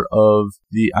was part of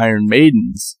the Iron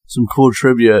Maidens. Some cool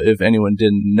trivia if anyone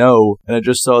didn't know. And I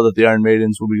just saw that the Iron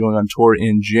Maidens will be going on tour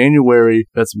in January.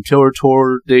 Got some killer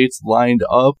tour dates lined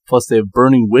up. Plus they have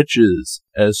Burning Witches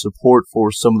as support for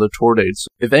some of the tour dates.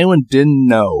 If anyone didn't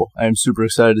know, I am super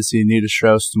excited to see Nita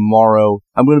Strauss tomorrow.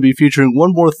 I'm going to be featuring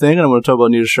one more thing, and I'm going to talk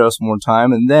about Nita Strauss one more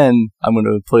time, and then I'm going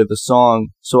to play the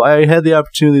song. So I had the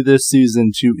opportunity this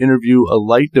season to interview A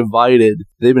Light Divided.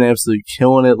 They've been absolutely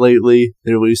killing it lately.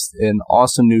 They released an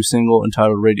awesome new single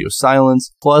entitled Radio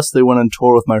Silence. Plus, they went on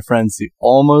tour with my friends, the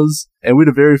Almas. And we had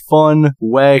a very fun,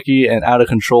 wacky, and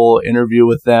out-of-control interview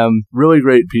with them. Really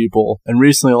great people. And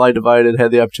recently, Light Divided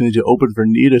had the opportunity to open for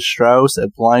Nita Strauss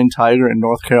at Blind Tiger in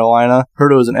North Carolina.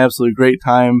 Heard it was an absolutely great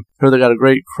time. Heard they got a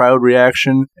great crowd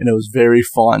reaction, and it was very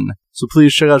fun. So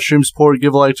please check out Stream Support,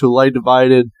 give a like to Light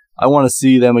Divided. I want to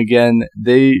see them again.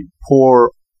 They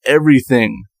pour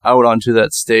everything out onto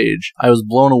that stage. I was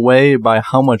blown away by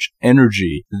how much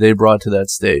energy they brought to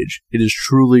that stage. It is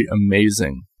truly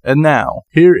amazing. And now,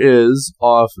 here is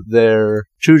off their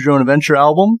Choose Your Own Adventure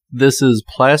album. This is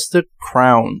Plastic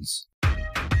Crowns. You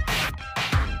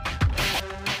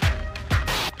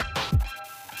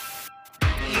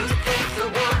think the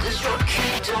world is your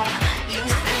kingdom. You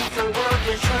think the world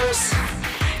is yours.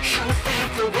 You think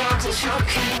the world is your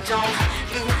kingdom.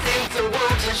 You think the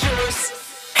world is yours.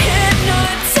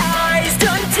 Hypnotized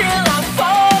until I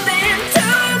fall into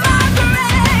my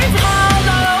grave.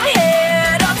 Hollow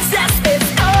head, obsessed with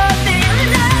nothing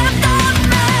left of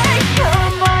me.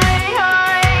 Come my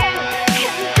eyes,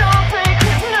 and don't say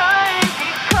goodnight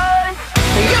because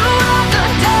you are the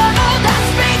devil that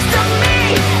speaks to me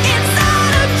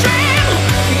inside a dream.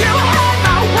 You had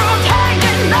my world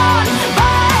hanging on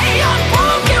by a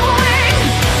broken wing.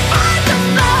 Fight the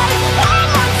fight, one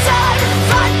more time,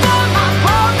 fight for my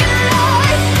broken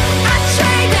life.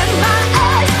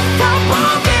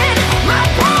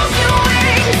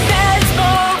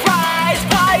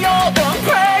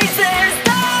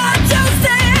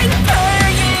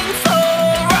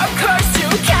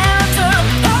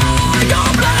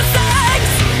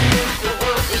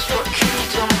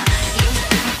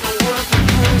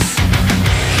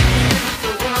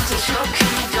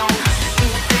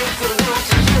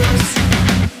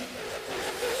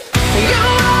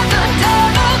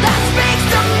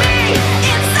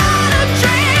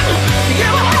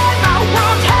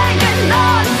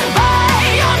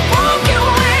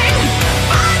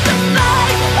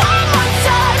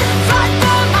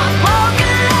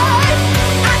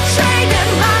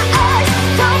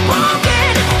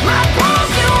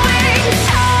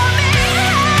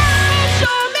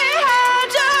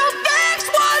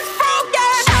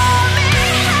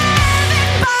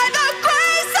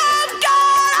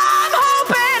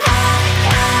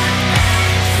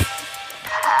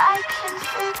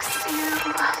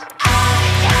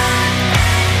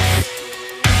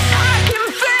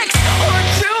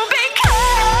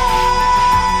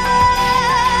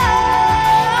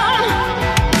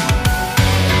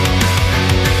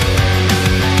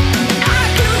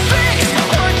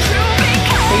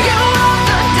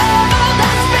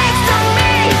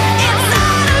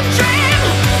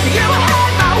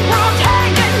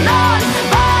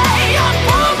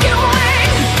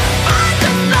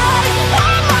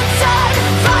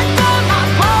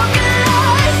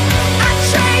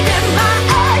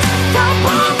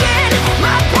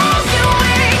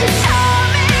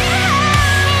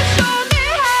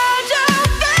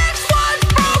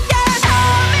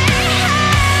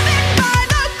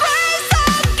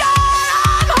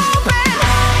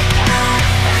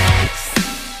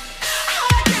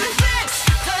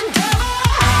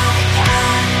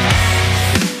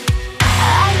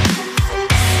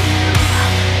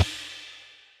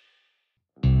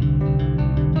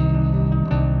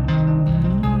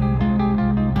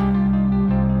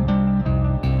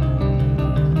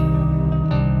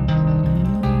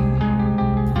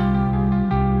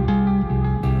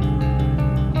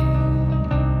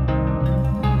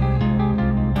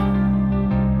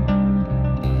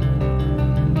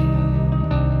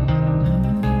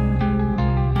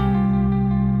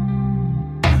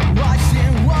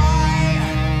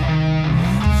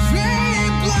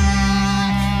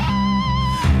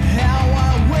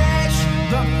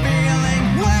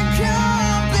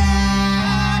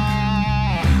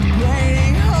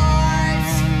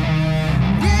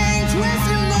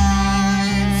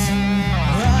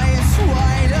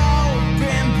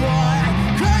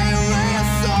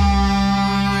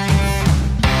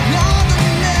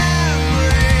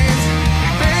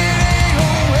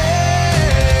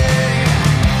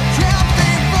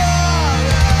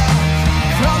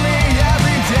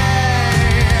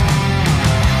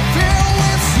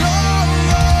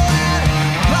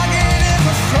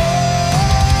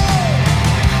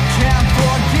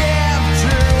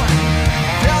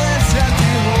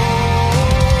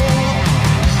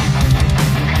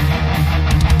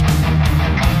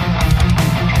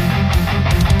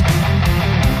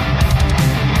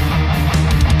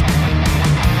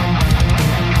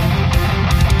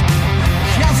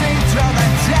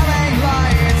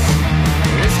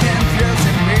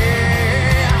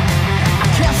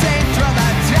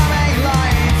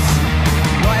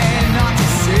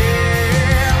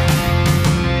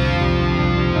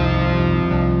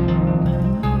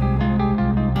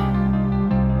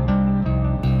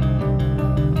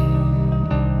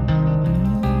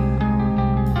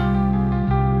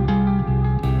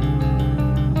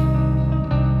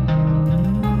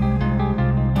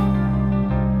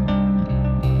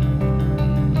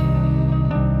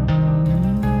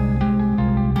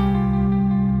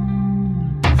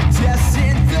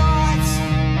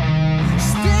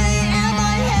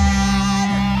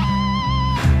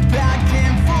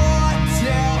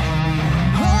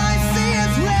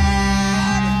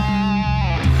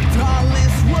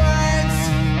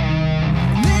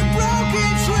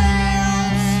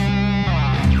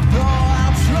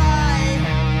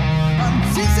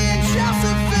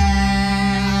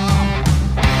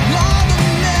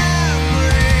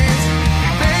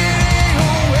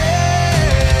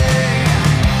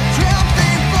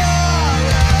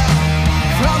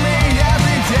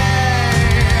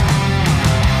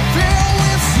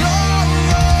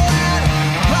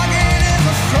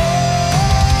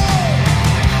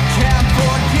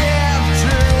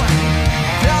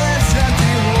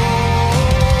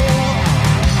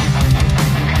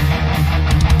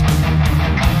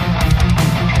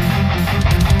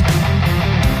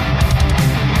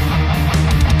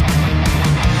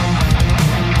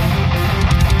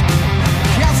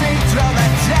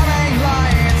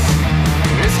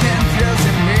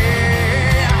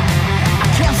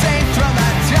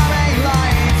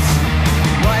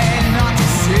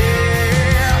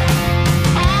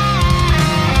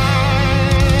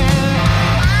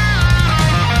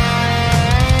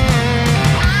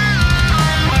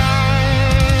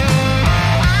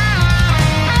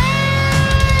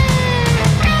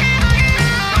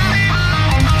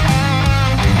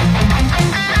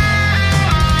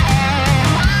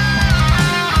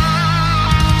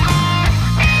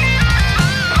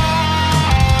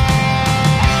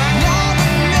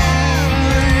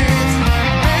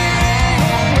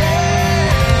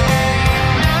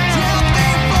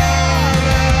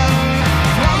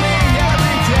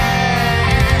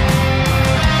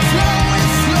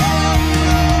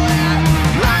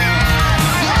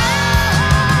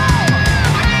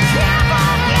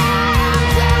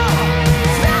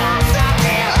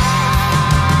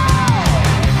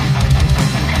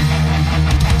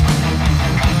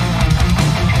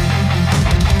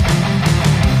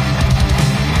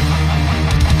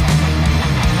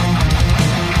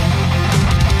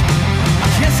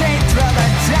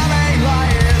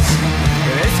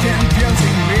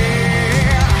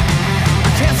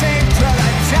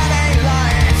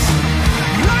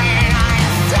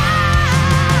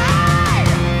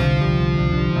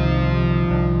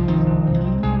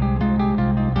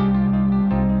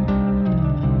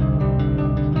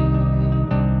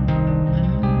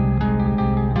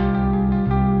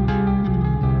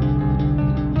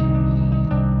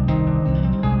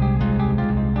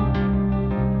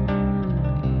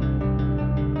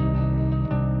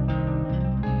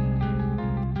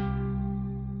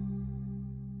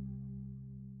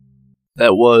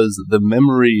 That was The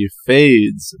Memory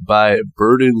Fades by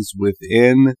Burdens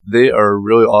Within. They are a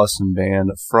really awesome band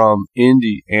from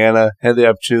Indiana. Had the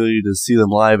opportunity to see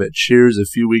them live at Cheers a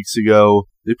few weeks ago.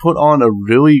 They put on a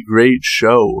really great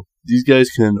show. These guys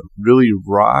can really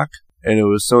rock, and it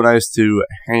was so nice to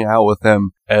hang out with them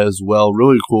as well.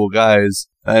 Really cool guys.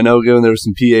 I know given there were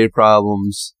some PA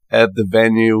problems at the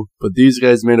venue, but these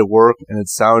guys made it work and it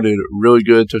sounded really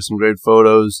good. Took some great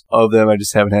photos of them. I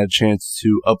just haven't had a chance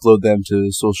to upload them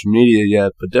to social media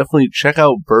yet, but definitely check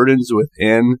out Burdens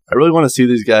Within. I really want to see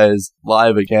these guys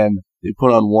live again. They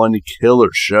put on one killer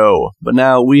show. But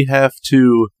now we have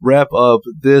to wrap up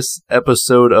this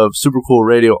episode of Super Cool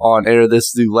Radio On Air. This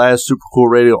is the last Super Cool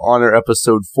Radio On Air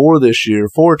episode for this year,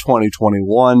 for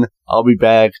 2021. I'll be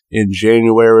back in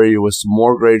January with some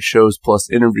more great shows plus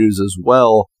interviews as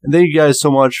well. And thank you guys so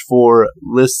much for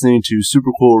listening to Super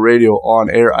Cool Radio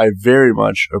On Air. I very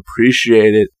much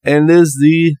appreciate it. And it is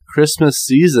the Christmas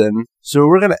season, so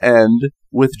we're going to end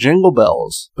with Jingle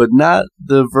Bells, but not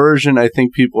the version I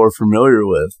think people are familiar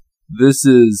with. This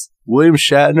is William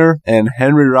Shatner and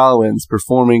Henry Rollins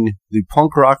performing the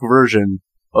punk rock version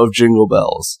of Jingle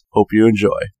Bells. Hope you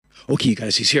enjoy. Okay, you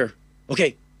guys, he's here.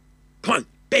 Okay, come on,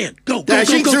 band, go,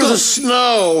 Dashing go, go, through go. the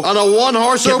snow on a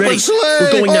one-horse Get open ready. sleigh.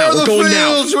 We're going now, O'er we're the going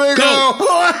now. fields we Go. go,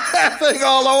 laughing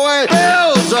all the way.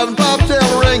 Bells on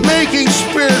bobtail ring, making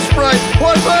spirits bright.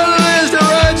 What fun it is to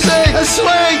ride, sing a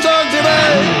sleighing song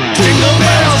today. Jingle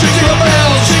bells, jingle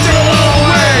all the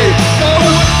way. Oh,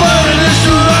 what fun it is to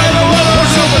ride a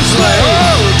one-horse open sleigh.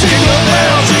 Oh, jingle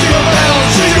bells, jingle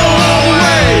all the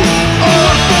way. Oh,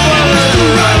 what fun it is to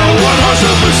ride a one-horse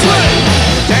open sleigh.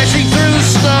 Dashing through the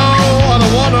snow on a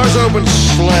one-horse open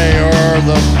sleigh, o'er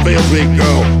the fields we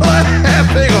go,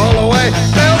 laughing all the way.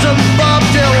 Bells and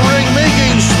bobtail ring,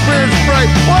 making spirits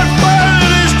bright. What fun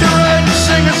it is to ride and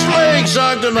sing a sleighing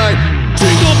song tonight.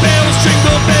 Jingle bells,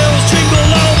 jingle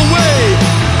all the way.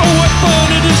 Oh, what fun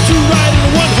it is to ride in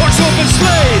a one-horse open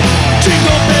sleigh.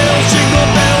 Jingle bells, jingle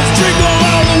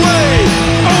all the way.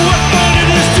 Oh, what fun it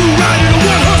is to ride in a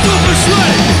one-horse open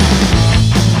sleigh.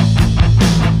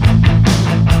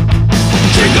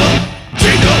 Jingle,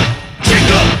 jingle,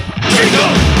 jingle,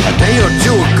 jingle. A day or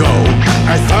two ago,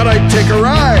 I thought I'd take a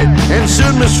ride, and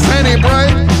soon Miss Fanny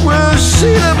Bright was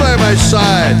seated by my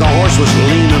side. The horse was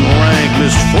lean and rank,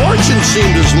 misfortune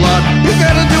seemed his lot. We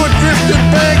got into a drifted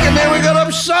bank, and then we got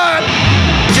upside.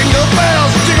 Jingle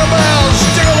bells, jingle all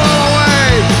the way.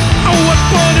 Oh, what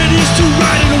fun it is to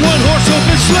ride in a one-horse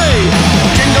open sleigh.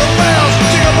 Jingle bells,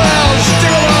 jingle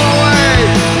all the way.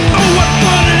 Oh, what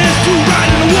fun it is to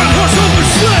ride in a one-horse open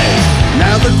sleigh.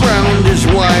 Now the ground is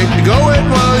white, go it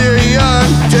while you're young.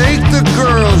 Take the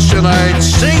girls tonight,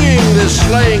 singing this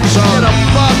sleighing song. In a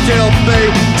bobtail bay,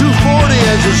 240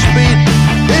 as a speed.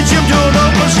 Hitch him to an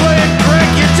open sleigh and crack,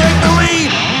 you take the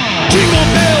lead. Jingle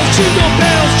bells,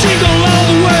 jingle all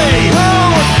the way.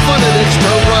 Oh, what fun it is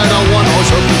to ride a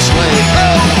one-horse open sleigh.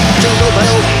 Oh, jingle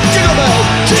bells,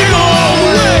 jingle all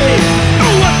the way.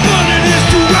 Oh, what fun it is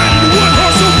to ride in a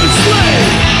one-horse open sleigh.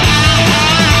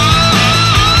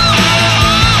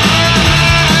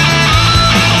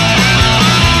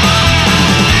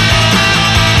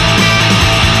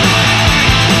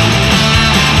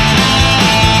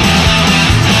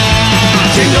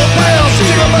 Jingle bells,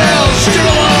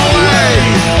 jingle all the way.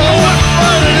 Oh, what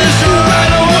fun it is to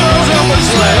ride a one-horse open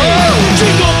sleigh. Oh,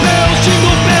 jingle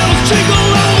bells, jingle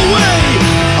all the way.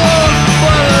 Oh, what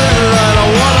fun it is to ride a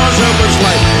one-horse open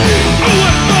sleigh. Oh,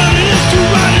 what fun it is to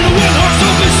ride in a one-horse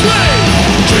open sleigh.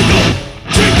 Jingle,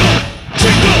 jingle,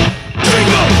 jingle,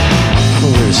 jingle. Oh,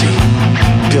 where is he?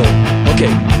 Bill. Okay,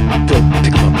 Bill,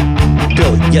 pick him up.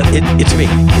 Bill, yeah, it's me.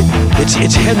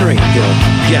 It's Henry, Bill.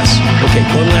 Yes. Okay,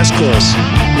 one last chorus.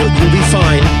 You'll be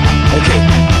fine. Okay.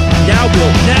 Now,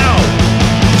 Bill, now.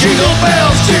 Jingle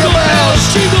bells, jingle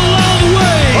all the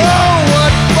way. Oh,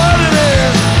 what fun it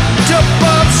is to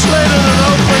bobsled in an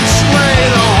open sleigh.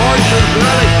 The horse is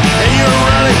running, and you're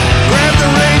running. Grab the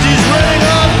reins, he's running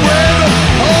off. Grab him,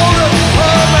 hold him.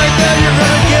 Oh, like that, you're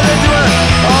gonna get into it.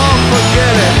 Oh,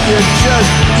 forget it. You're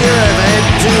have had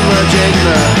too much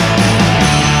eggnog.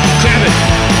 Grab it.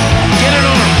 Get it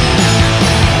on.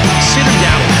 Sit him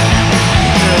down.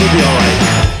 It'll be all right.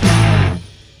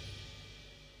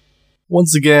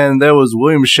 Once again, that was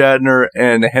William Shatner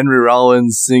and Henry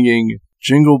Rollins singing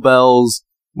Jingle Bells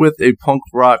with a punk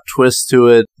rock twist to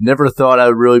it. Never thought I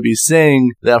would really be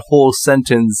saying that whole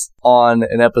sentence on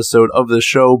an episode of the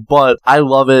show, but I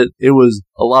love it. It was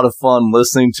a lot of fun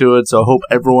listening to it, so I hope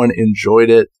everyone enjoyed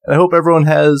it. And I hope everyone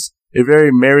has a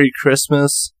very Merry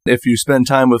Christmas. If you spend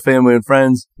time with family and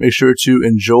friends, make sure to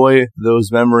enjoy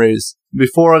those memories.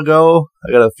 Before I go,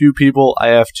 I got a few people I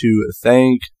have to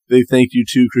thank. Big thank you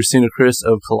to Christina Chris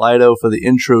of Kaleido for the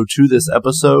intro to this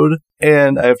episode.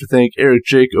 And I have to thank Eric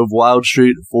Jake of Wild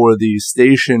Street for the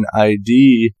station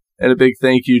ID. And a big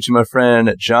thank you to my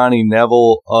friend Johnny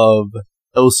Neville of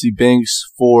Elsie Binks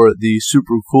for the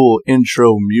super cool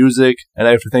intro music. And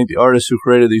I have to thank the artist who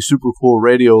created the super cool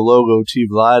radio logo, T.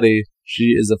 Vladi.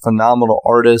 She is a phenomenal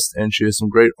artist, and she has some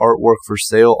great artwork for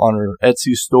sale on her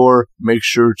Etsy store. Make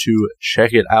sure to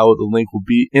check it out. The link will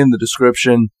be in the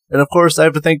description. And of course, I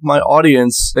have to thank my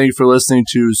audience. Thank you for listening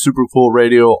to Super Cool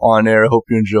Radio on air. I hope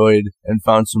you enjoyed and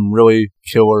found some really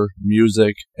killer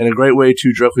music. And a great way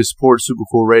to directly support Super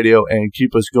Cool Radio and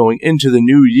keep us going into the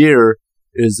new year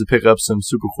is to pick up some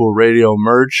Super Cool Radio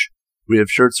merch. We have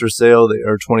shirts for sale. They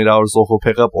are $20 local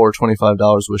pickup or $25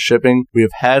 with shipping. We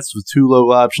have hats with 2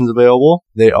 logo options available.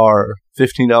 They are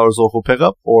 $15 local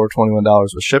pickup or $21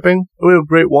 with shipping. We have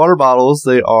great water bottles.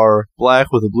 They are black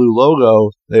with a blue logo.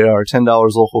 They are $10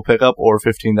 local pickup or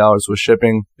 $15 with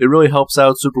shipping. It really helps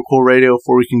out Super Cool Radio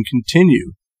for we can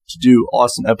continue to do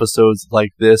awesome episodes like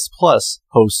this, plus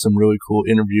host some really cool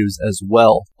interviews as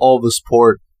well. All the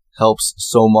support helps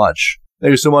so much.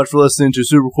 Thank you so much for listening to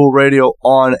Super Cool Radio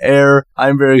on air.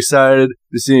 I'm very excited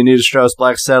to see Anita Strauss,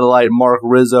 Black Satellite, Mark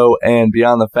Rizzo, and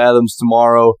Beyond the Fathoms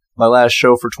tomorrow. My last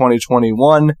show for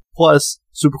 2021. Plus,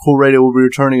 Super Cool Radio will be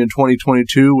returning in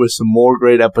 2022 with some more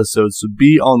great episodes, so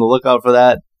be on the lookout for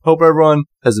that. Hope everyone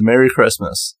has a Merry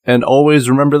Christmas. And always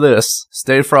remember this,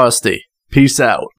 stay frosty. Peace out.